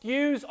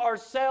excuse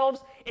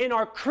ourselves in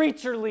our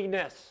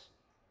creatureliness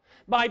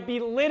by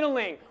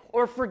belittling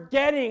or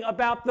forgetting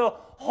about the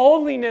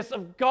holiness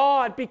of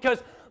God,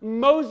 because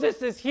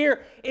Moses is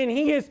here and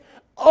he is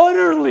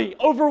utterly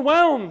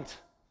overwhelmed.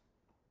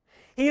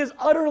 He is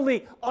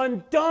utterly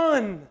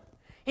undone.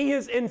 He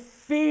is in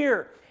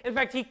fear. In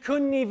fact, he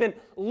couldn't even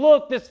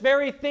look. This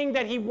very thing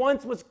that he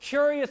once was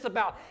curious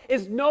about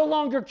is no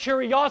longer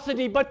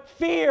curiosity, but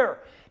fear.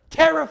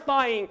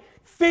 Terrifying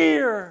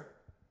fear.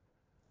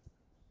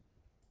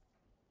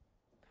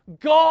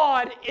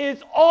 God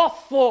is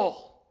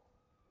awful.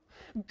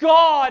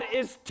 God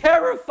is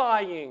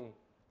terrifying.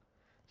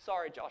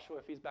 Sorry, Joshua,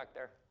 if he's back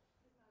there.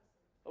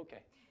 Okay.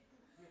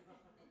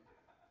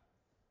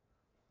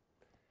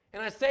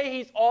 And I say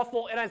he's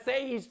awful, and I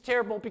say he's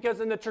terrible because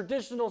in the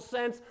traditional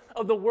sense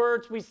of the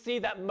words, we see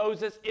that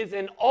Moses is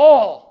in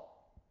awe.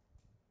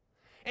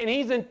 And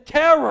he's in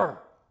terror.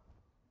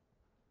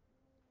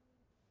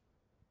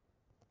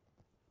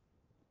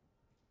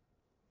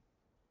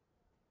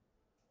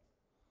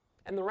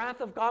 And the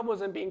wrath of God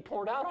wasn't being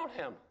poured out on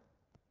him.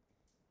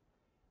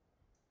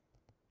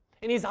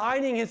 And he's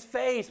hiding his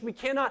face. We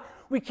cannot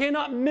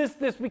miss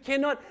this. We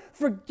cannot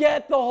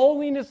forget the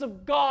holiness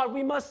of God.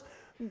 We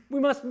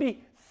must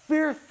be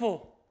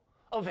fearful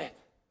of it,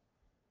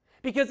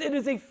 because it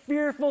is a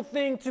fearful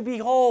thing to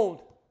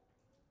behold.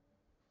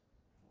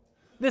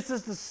 This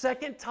is the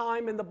second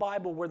time in the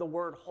Bible where the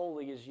word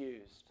holy is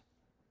used.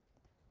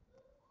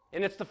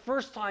 And it's the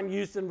first time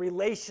used in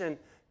relation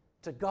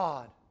to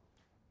God.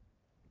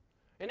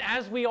 And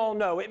as we all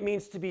know, it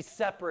means to be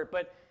separate,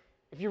 but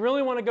if you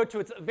really want to go to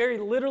its very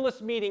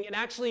literalist meaning, it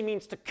actually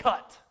means to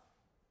cut.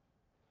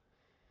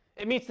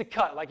 It means to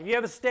cut. Like if you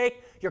have a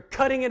steak, you're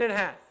cutting it in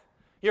half.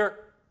 You're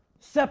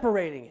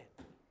separating it.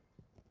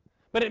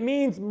 But it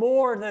means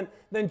more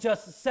than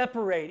just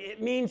separate. It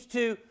means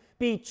to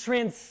be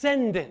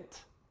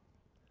transcendent.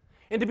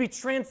 And to be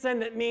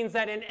transcendent means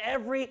that in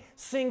every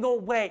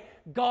single way,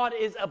 God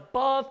is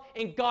above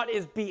and God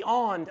is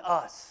beyond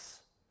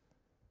us.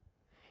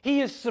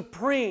 He is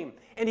supreme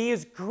and He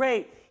is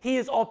great. He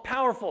is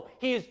all-powerful.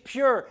 He is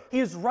pure.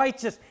 He is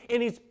righteous.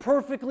 And He's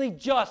perfectly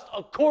just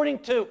according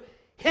to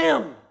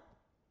Him,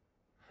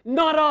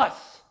 not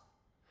us.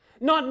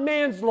 Not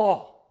man's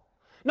law,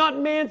 not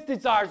man's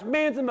desires,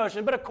 man's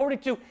emotion, but according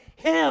to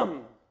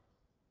Him.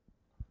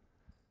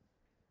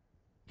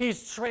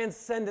 He's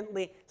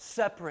transcendently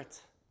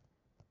separate.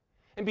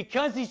 And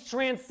because He's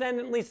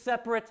transcendently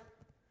separate,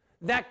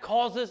 that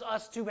causes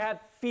us to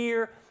have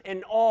fear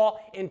and awe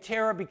and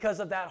terror because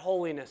of that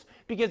holiness.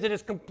 Because it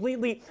is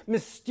completely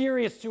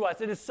mysterious to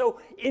us. It is so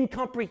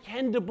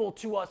incomprehensible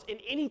to us. And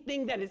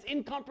anything that is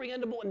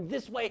incomprehensible in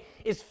this way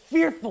is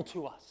fearful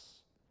to us.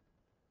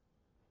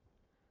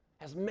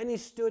 As many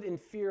stood in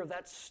fear of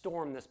that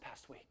storm this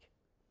past week.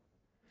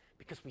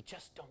 Because we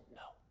just don't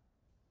know.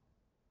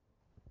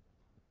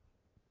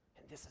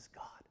 And this is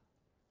God.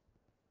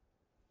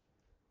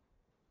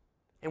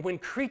 And when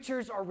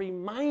creatures are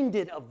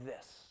reminded of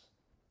this,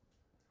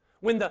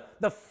 when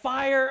the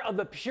fire of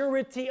the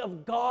purity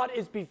of God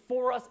is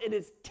before us, it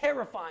is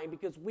terrifying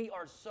because we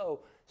are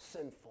so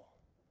sinful.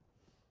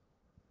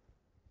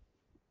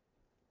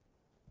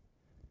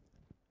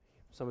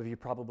 Some of you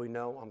probably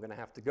know I'm going to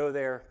have to go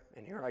there,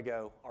 and here I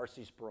go,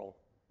 R.C. Sproul,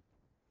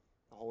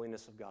 the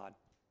holiness of God.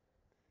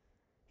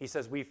 He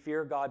says, we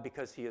fear God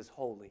because He is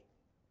holy.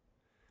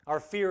 Our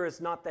fear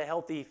is not the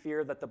healthy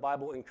fear that the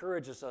Bible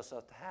encourages us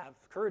to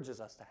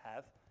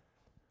have.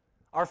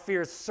 Our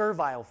fear is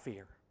servile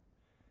fear,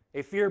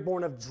 a fear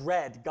born of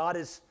dread. God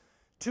is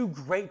too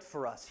great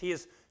for us. He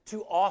is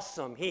too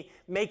awesome. He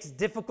makes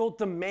difficult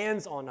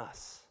demands on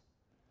us.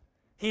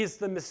 He is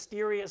the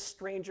mysterious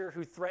stranger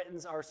who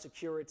threatens our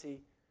security,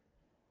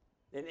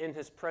 and in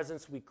His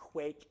presence we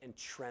quake and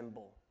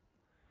tremble.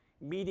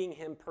 Meeting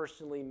Him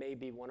personally may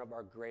be one of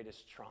our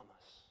greatest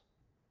traumas.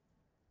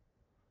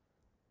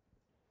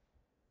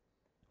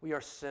 We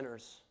are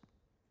sinners.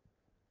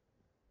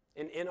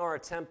 And in our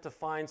attempt to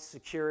find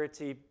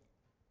security,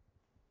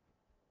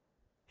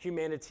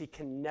 humanity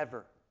can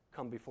never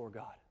come before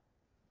God.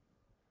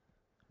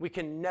 We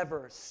can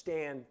never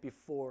stand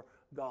before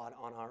God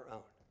on our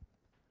own.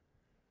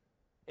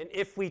 And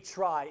if we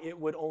try, it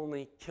would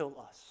only kill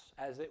us,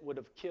 as it would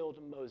have killed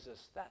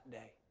Moses that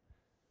day.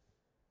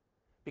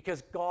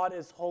 Because God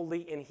is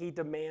holy and He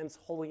demands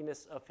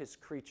holiness of His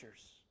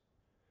creatures.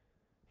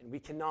 And we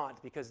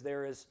cannot, because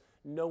there is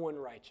no one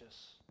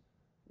righteous,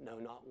 no,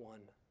 not one.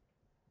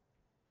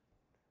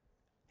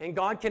 And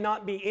God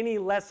cannot be any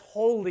less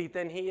holy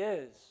than He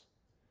is.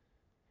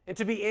 And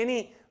to be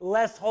any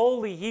less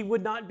holy, He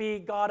would not be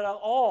God at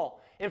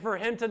all. And for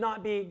Him to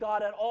not be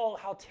God at all,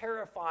 how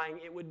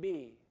terrifying it would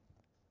be.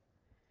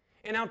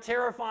 And how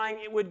terrifying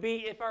it would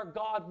be if our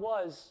God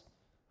was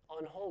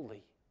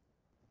unholy.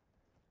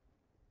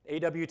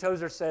 A.W.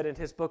 Tozer said in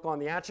his book on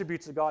the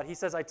attributes of God, he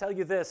says, I tell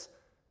you this,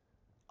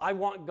 I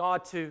want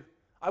God to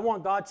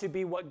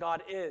be what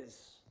God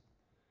is.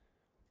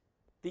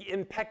 The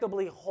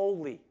impeccably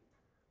holy,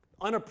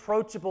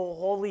 unapproachable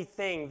holy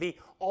thing, the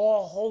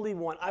all-holy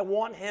one. I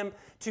want Him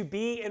to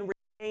be and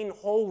remain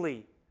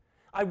holy.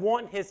 I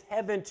want His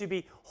heaven to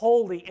be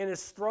holy and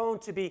His throne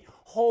to be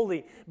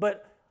holy.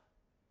 But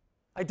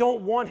I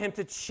don't want Him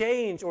to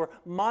change or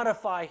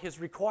modify His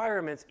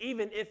requirements,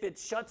 even if it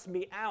shuts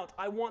me out.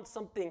 I want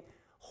something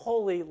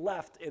holy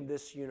left in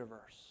this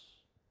universe.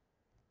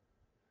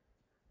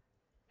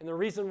 And the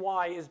reason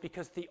why is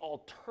because the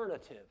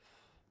alternative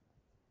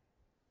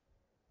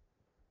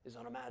is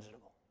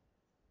unimaginable.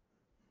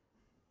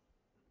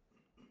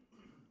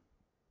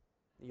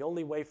 The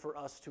only way for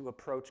us to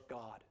approach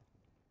God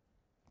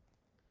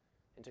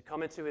and to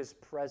come into His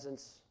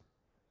presence,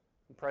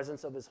 the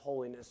presence of His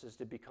holiness, is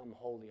to become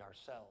holy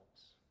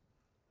ourselves.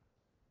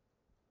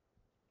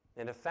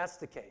 And if that's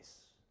the case,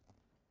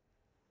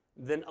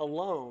 then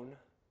alone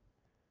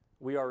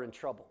we are in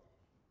trouble.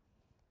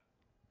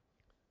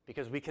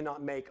 Because we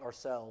cannot make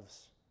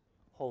ourselves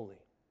holy.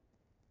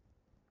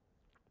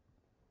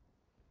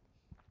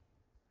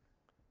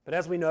 But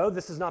as we know,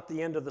 this is not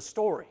the end of the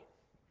story.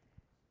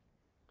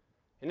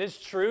 And it's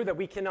true that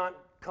we cannot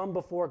come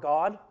before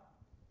God.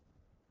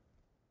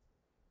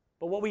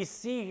 But what we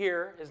see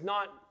here is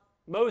not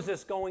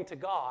Moses going to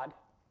God,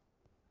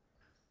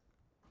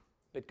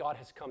 but God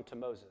has come to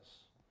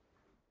Moses.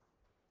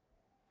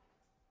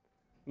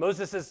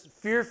 Moses is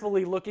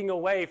fearfully looking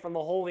away from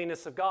the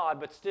holiness of God,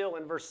 but still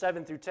in verse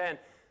 7 through 10,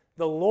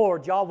 the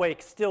Lord, Yahweh,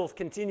 still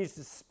continues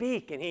to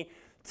speak, and He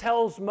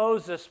tells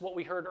Moses what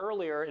we heard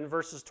earlier in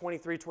verses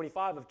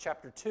 23-25 of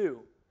chapter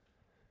 2.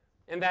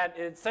 And that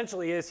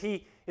essentially is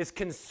He is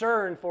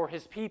concerned for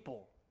His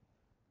people.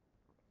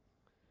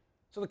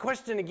 So the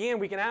question again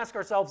we can ask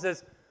ourselves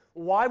is,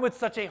 why would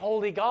such a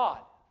holy God,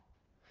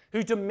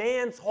 who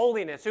demands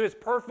holiness, who is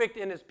perfect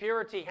in His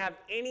purity, have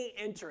any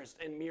interest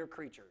in mere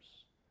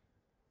creatures?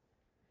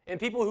 And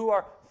people who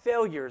are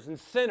failures and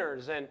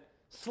sinners and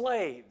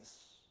slaves.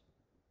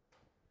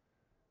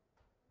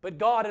 But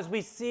God, as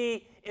we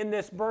see in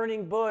this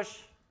burning bush,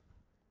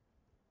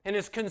 and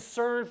His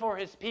concern for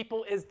His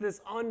people is this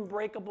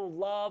unbreakable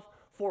love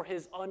for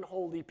His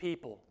unholy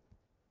people.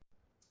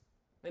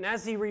 And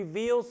as He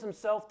reveals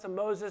Himself to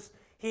Moses,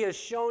 He has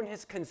shown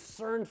His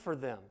concern for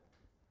them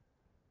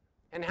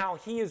and how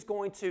He is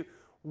going to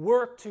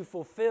work to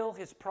fulfill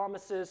His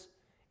promises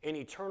and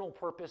eternal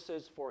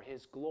purposes for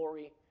his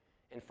glory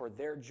and for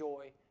their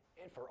joy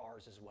and for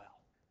ours as well.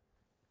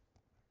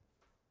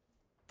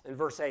 In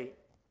verse 8,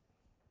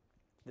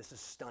 this is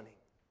stunning.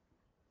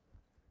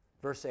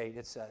 Verse 8,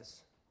 it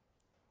says,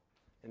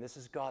 and this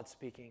is God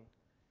speaking,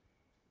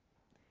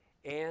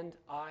 "And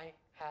I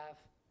have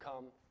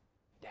come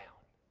down.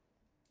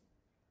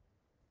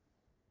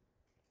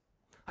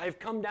 I have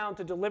come down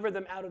to deliver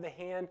them out of the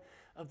hand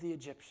of the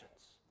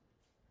Egyptians."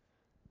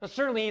 Now,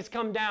 certainly he's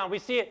come down. We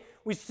see it.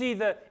 We see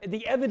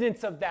the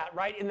evidence of that,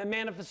 right, in the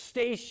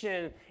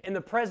manifestation, in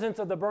the presence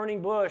of the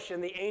burning bush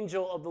and the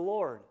angel of the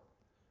Lord.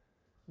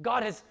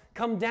 God has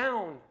come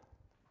down.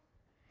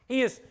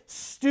 He has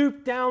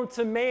stooped down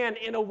to man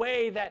in a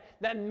way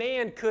that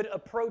man could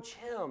approach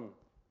him.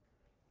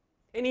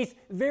 And he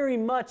very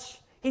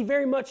much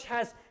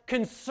has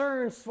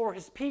concerns for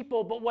his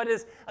people. But what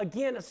is,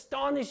 again,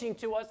 astonishing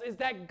to us is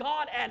that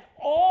God at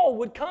all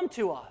would come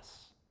to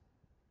us.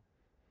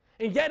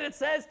 And yet it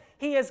says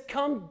he has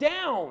come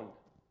down.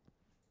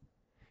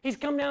 He's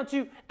come down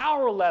to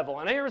our level.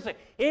 And I hear him say,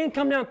 he didn't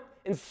come down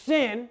in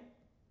sin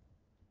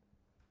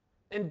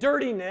and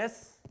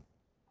dirtiness.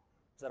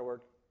 Is that a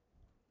word?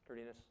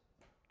 Dirtiness.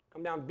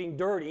 Come down being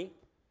dirty.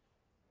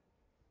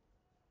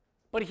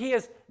 But he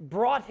has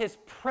brought his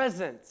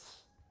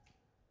presence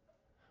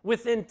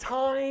within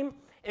time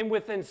and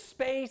within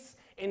space,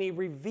 and he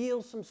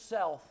reveals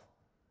himself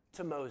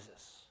to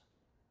Moses.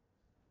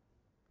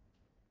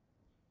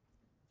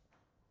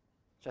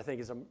 Which I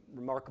think is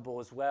remarkable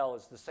as well,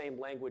 as the same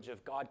language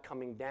of God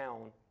coming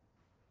down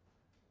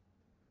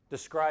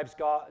describes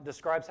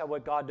how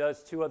what God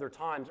does two other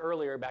times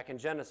earlier back in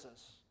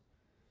Genesis.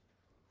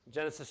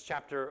 Genesis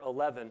chapter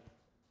 11,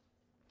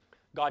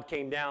 God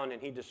came down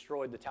and he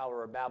destroyed the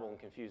Tower of Babel and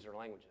confused their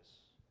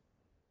languages.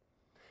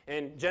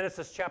 In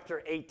Genesis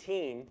chapter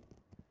 18,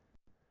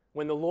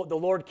 when the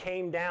Lord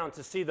came down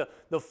to see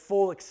the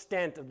full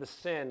extent of the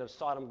sin of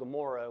Sodom and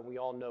Gomorrah, we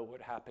all know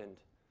what happened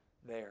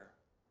there.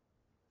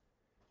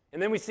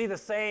 And then we see the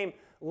same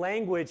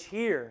language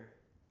here.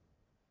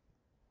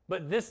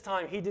 But this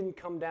time, he didn't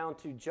come down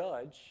to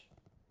judge.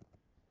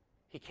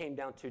 He came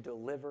down to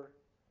deliver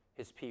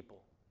his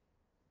people,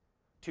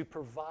 to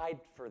provide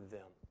for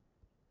them,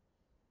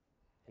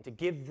 and to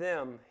give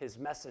them his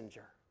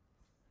messenger.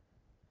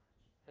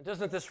 And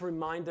doesn't this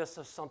remind us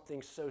of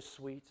something so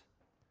sweet?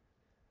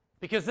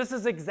 Because this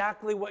is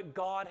exactly what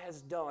God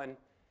has done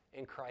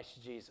in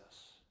Christ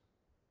Jesus.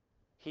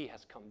 He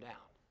has come down.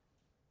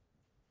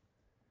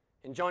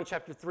 In John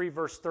chapter 3,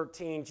 verse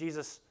 13,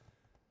 Jesus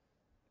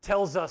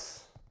tells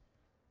us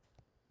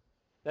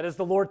that as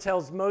the Lord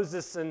tells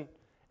Moses in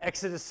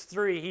Exodus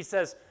 3, he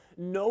says,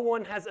 "No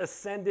one has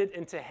ascended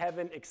into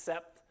heaven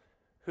except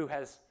who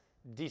has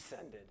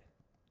descended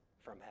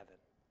from heaven,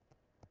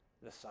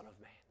 the Son of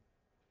Man."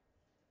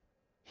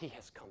 He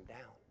has come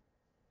down.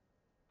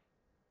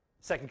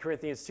 2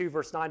 Corinthians 2,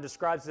 verse 9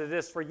 describes it as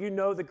this, "For you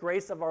know the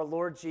grace of our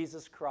Lord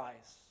Jesus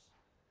Christ,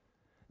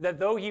 that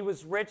though he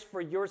was rich,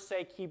 for your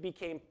sake he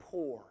became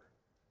poor,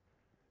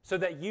 so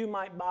that you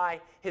might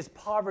by his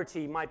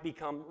poverty might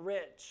become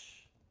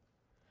rich."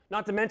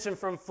 Not to mention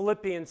from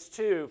Philippians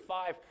 2,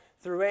 5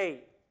 through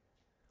 8,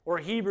 or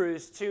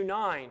Hebrews 2,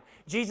 9.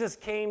 Jesus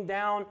came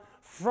down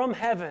from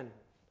heaven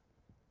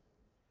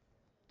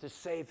to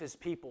save his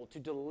people, to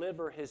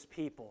deliver his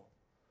people,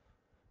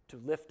 to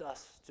lift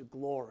us to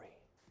glory.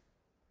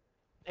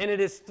 And it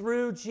is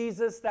through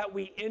Jesus that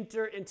we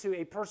enter into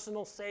a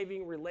personal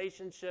saving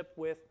relationship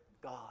with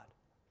God,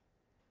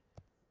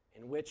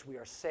 in which we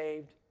are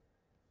saved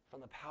from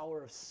the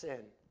power of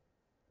sin,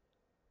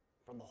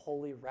 from the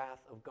holy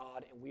wrath of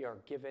God, and we are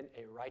given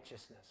a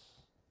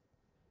righteousness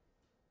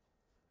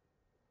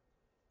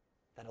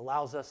that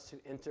allows us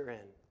to enter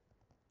in.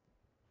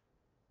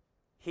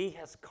 He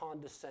has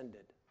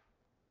condescended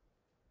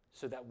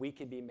so that we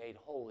can be made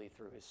holy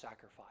through his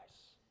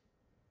sacrifice.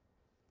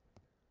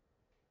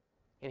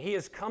 And he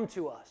has come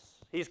to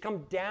us. He's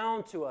come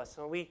down to us.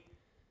 And we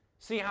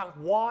see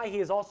why he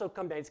has also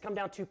come down. He's come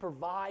down to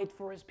provide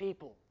for his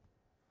people.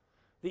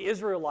 The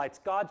Israelites,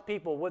 God's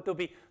people,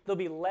 they'll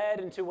be led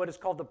into what is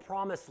called the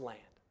Promised Land.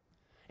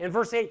 And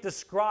verse 8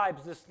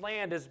 describes this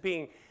land as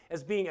being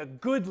a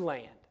good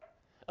land,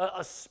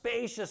 a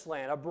spacious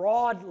land, a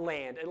broad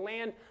land, a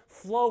land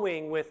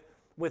flowing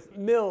with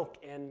milk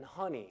and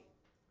honey.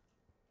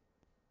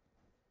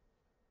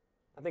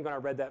 I think when I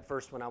read that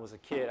first when I was a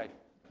kid,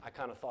 I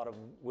kind of thought of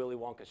Willy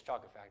Wonka's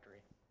Chocolate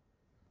Factory.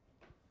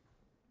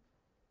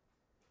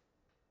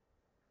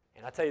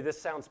 And I tell you,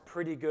 this sounds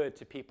pretty good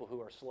to people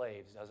who are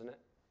slaves, doesn't it?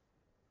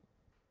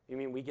 You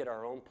mean we get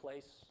our own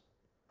place?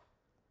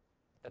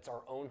 That's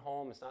our own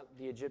home. It's not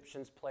the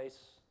Egyptians'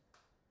 place.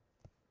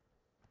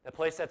 A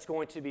place that's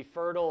going to be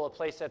fertile, a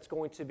place that's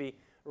going to be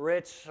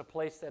rich, a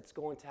place that's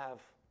going to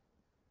have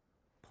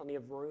plenty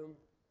of room.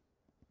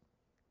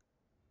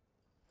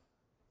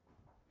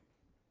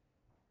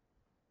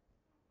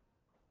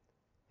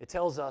 It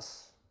tells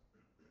us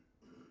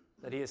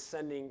that he is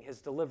sending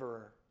his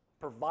deliverer,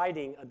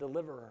 providing a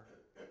deliverer.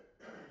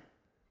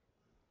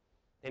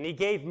 And he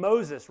gave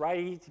Moses,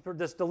 right?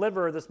 This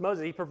deliverer, this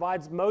Moses, he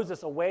provides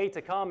Moses a way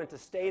to come and to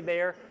stay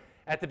there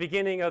at the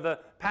beginning of the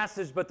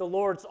passage. But the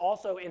Lord's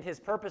also, in his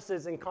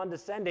purposes in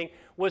condescending,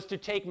 was to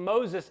take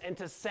Moses and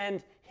to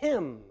send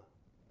him.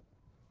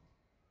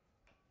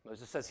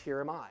 Moses says, "Here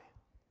am I."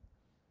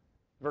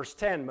 Verse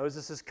 10,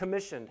 Moses is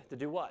commissioned to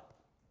do what?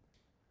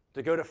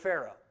 To go to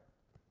Pharaoh.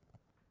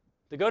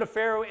 To go to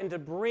Pharaoh and to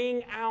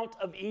bring out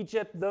of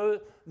Egypt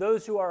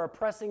those who are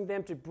oppressing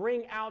them, to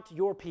bring out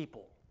your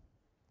people.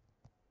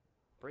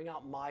 Bring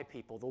out my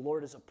people. The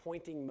Lord is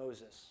appointing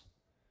Moses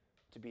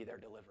to be their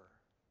deliverer.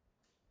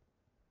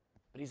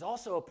 But he's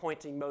also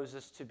appointing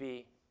Moses to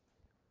be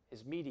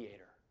his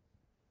mediator.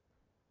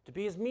 To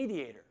be his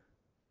mediator.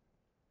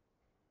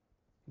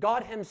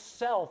 God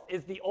himself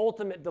is the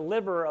ultimate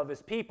deliverer of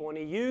his people, and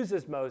he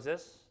uses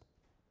Moses.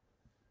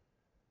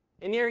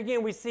 And here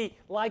again we see,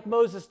 like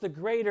Moses the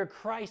greater,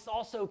 Christ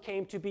also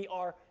came to be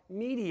our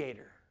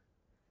mediator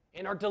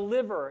and our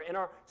deliverer and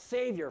our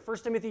Savior.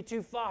 1 Timothy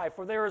 2:5,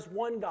 for there is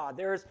one God,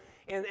 there is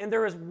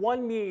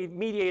one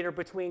mediator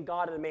between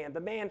God and man, the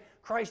man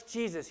Christ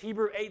Jesus,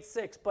 Hebrew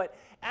 8:6. But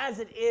as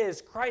it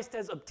is, Christ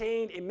has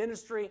obtained a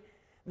ministry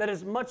that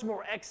is much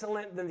more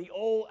excellent than the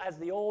old,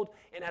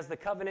 and as the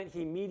covenant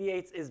he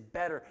mediates is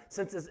better,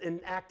 since it's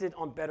enacted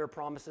on better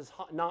promises.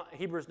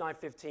 Hebrews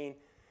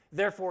 9:15.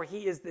 Therefore,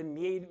 he is the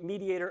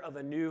mediator of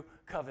a new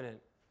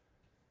covenant,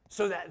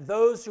 so that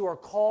those who are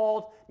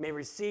called may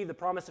receive the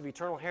promise of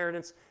eternal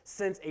inheritance,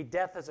 since a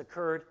death has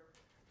occurred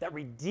that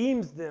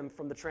redeems them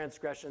from the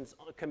transgressions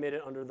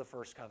committed under the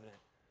first covenant.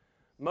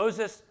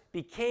 Moses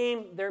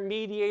became their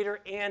mediator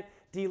and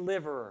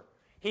deliverer.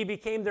 He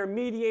became their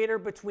mediator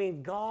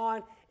between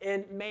God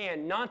and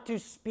man, not to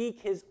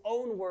speak his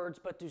own words,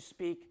 but to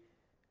speak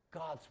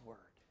God's word.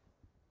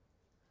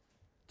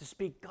 To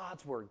speak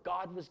God's word.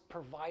 God was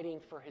providing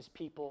for his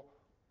people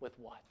with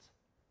what?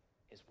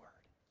 His word.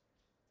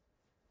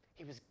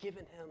 He was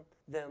giving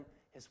them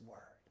his word.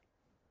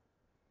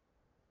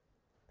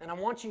 And I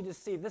want you to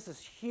see, this is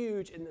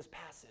huge in this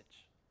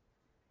passage,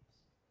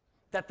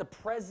 that the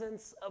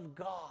presence of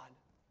God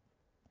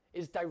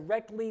is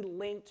directly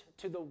linked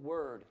to the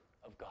word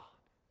of God.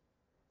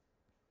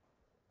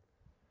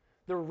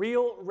 The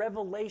real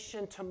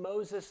revelation to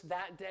Moses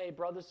that day,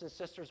 brothers and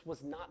sisters,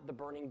 was not the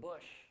burning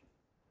bush.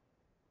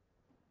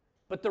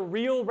 But the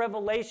real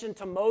revelation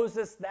to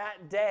Moses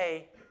that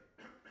day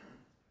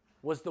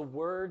was the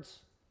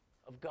words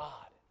of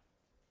God.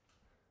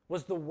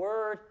 Was the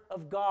word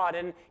of God.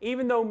 And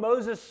even though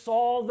Moses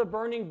saw the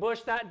burning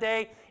bush that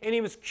day and he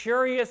was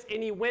curious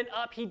and he went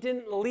up, he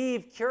didn't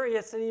leave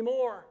curious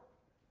anymore.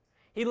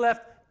 He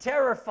left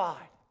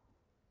terrified,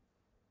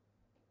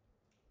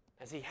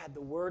 as he had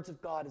the words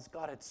of God, as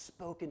God had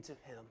spoken to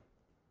him.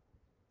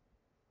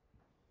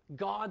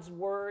 God's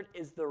word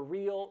is the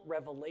real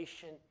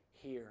revelation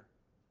here.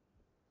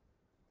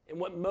 And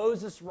what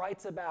Moses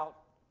writes about,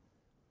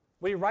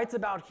 what he writes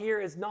about here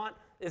is not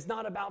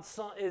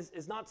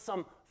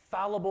some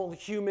fallible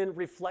human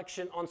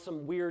reflection on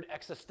some weird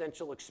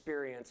existential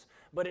experience,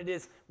 but it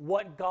is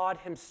what God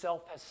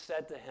himself has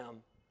said to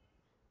him.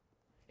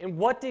 And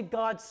what did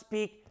God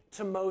speak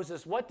to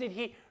Moses? What did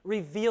he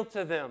reveal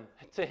to him?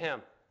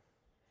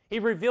 He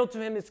revealed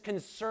to him his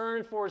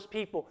concern for his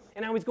people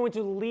and how he's going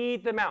to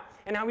lead them out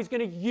and how he's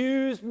going to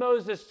use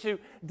Moses to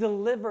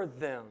deliver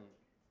them.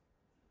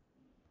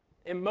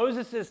 And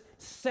Moses is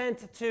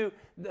sent to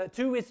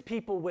his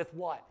people with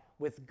what?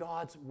 With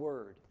God's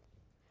word.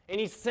 And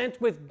he's sent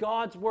with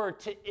God's word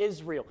to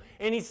Israel.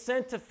 And he's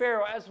sent to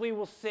Pharaoh, as we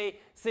will see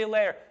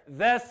later.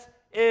 This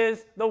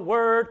is the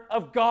word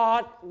of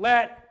God.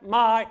 Let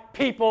my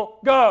people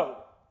go.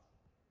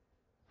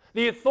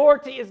 The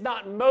authority is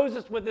not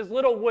Moses with his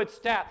little wood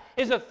staff.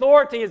 His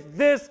authority is,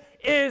 this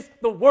is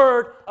the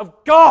word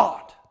of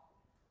God.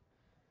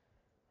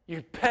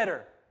 You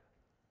better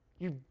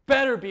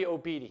be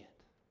obedient.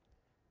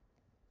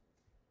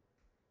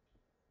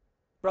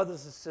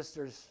 Brothers and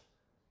sisters,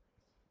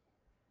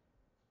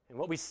 and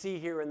what we see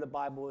here in the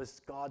Bible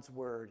is God's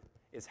word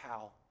is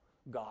how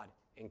God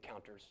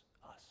encounters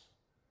us.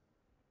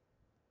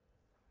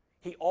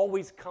 He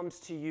always comes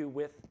to you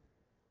with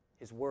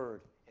his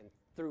word and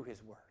through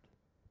his word.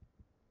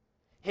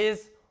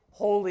 His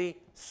holy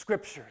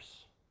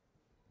scriptures,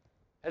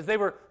 as they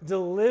were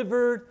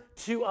delivered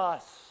to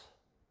us.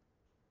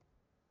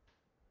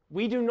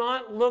 We do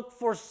not look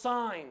for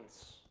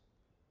signs.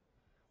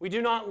 We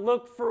do not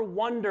look for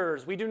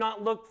wonders. We do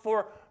not look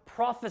for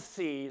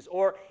prophecies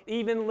or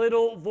even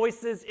little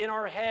voices in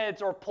our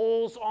heads or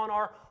pulls on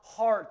our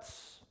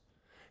hearts.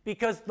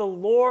 Because the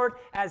Lord,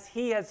 as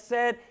he has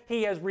said,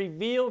 he has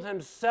revealed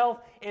himself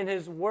in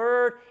his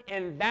word,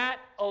 and that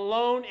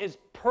alone is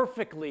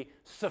perfectly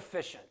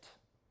sufficient.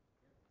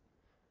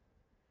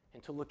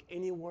 And to look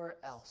anywhere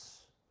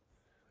else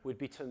would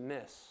be to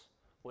miss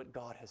what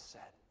God has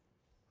said.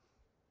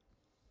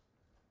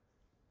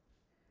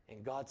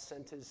 And God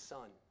sent his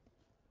son,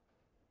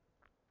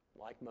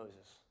 like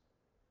Moses.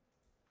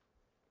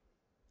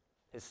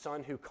 His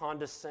son who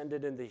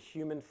condescended in the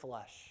human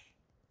flesh,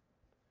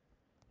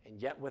 and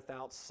yet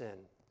without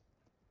sin,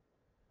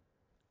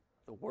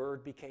 the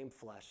Word became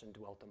flesh and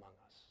dwelt among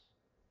us.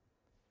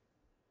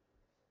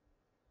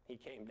 He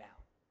came down.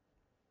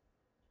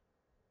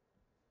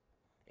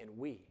 And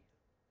we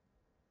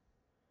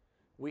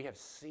have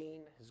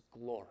seen his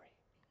glory.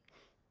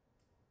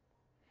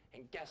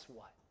 And guess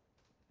what?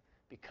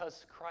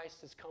 Because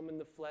Christ has come in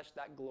the flesh,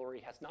 that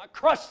glory has not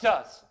crushed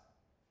us.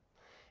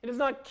 It has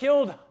not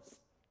killed us.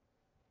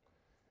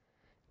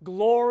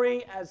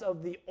 Glory as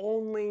of the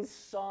only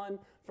Son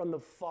from the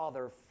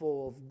Father,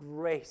 full of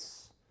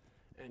grace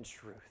and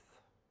truth.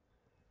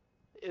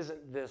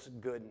 Isn't this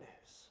good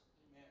news?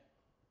 Amen.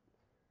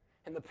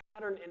 And the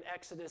pattern in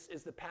Exodus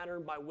is the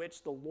pattern by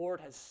which the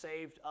Lord has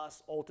saved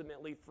us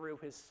ultimately through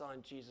his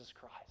Son, Jesus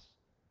Christ.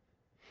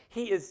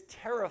 He is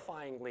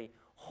terrifyingly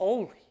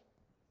holy.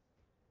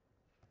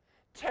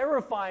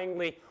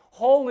 Terrifyingly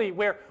holy,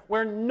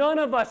 where none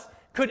of us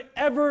could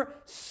ever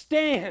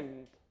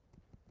stand.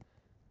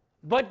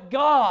 But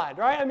God,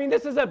 right? I mean,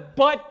 this is a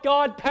but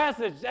God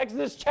passage.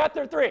 Exodus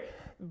chapter 3.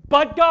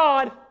 But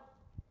God,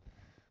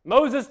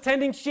 Moses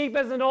tending sheep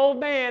as an old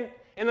man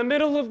in the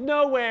middle of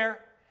nowhere,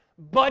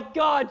 but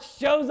God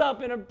shows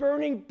up in a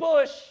burning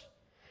bush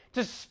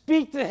to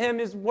speak to him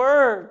his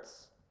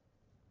words,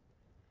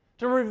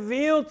 to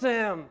reveal to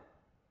him,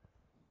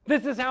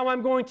 this is how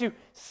I'm going to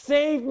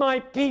save my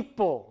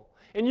people.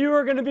 And you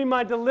are going to be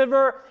my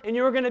deliverer, and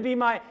you are going to be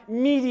my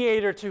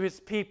mediator to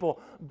his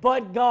people.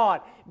 But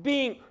God,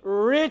 being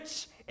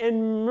rich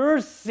in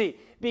mercy,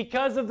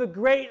 because of the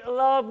great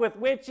love with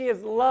which he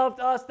has loved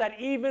us, that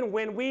even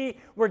when we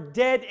were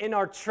dead in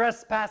our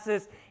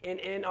trespasses and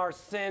in our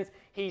sins,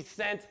 he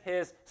sent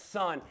his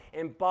Son.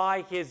 And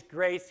by his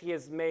grace, he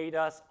has made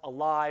us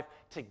alive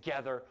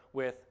together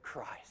with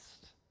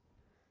Christ.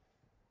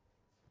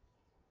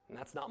 And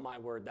that's not my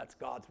word, that's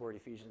God's word,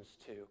 Ephesians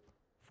 2,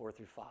 4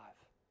 through 5.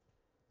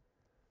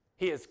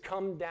 He has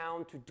come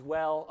down to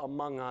dwell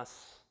among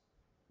us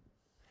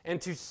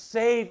and to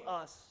save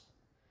us.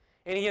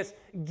 And he has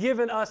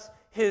given us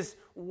his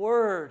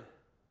word.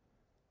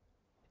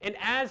 And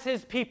as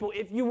his people,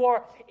 if you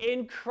are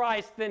in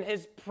Christ, then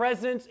his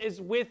presence is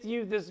with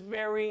you this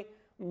very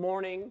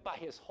morning by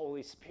his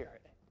Holy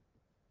Spirit.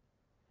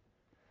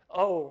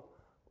 Oh,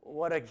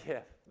 what a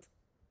gift.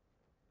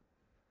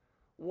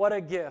 What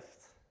a gift.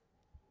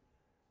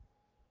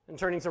 And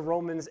turning to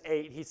Romans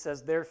 8, he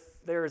says,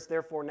 there is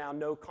therefore now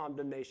no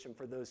condemnation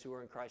for those who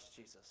are in Christ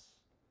Jesus.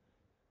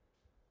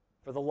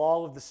 For the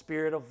law of the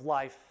Spirit of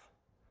life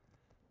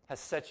has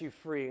set you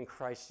free in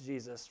Christ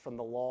Jesus from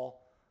the law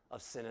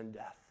of sin and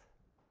death.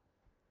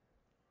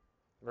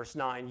 Verse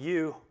 9,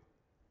 you,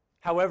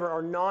 however,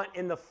 are not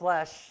in the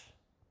flesh,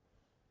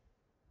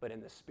 but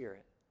in the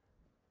Spirit.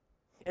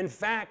 In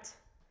fact,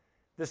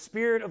 the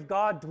Spirit of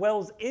God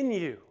dwells in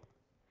you.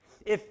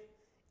 If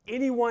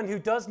anyone who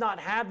does not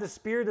have the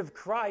Spirit of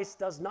Christ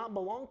does not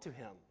belong to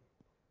him.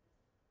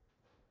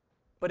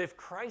 But if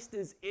Christ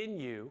is in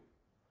you,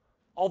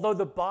 although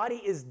the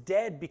body is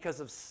dead because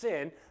of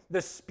sin,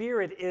 the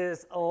Spirit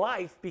is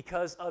life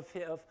because of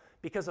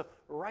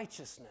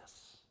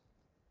righteousness.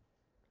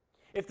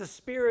 If the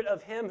Spirit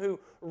of him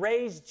who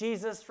raised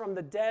Jesus from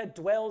the dead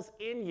dwells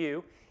in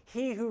you,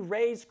 he who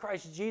raised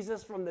Christ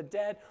Jesus from the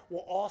dead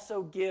will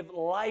also give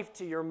life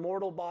to your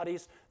mortal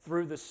bodies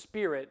through the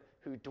Spirit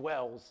who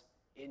dwells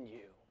in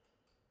you.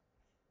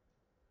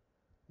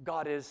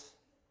 God is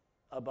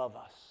above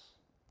us,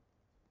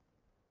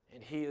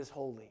 and he is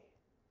holy.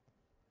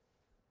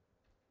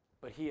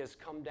 But he has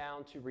come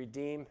down to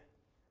redeem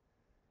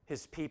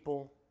his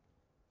people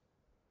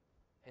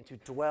and to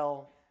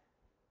dwell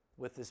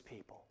with his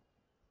people.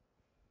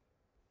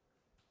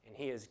 And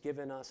he has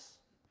given us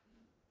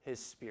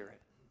his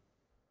Spirit.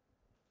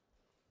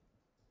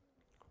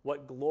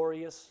 What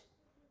glorious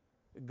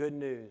good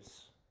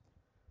news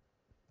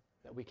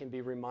that we can be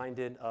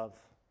reminded of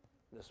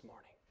this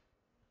morning.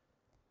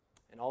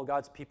 And all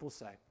God's people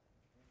say,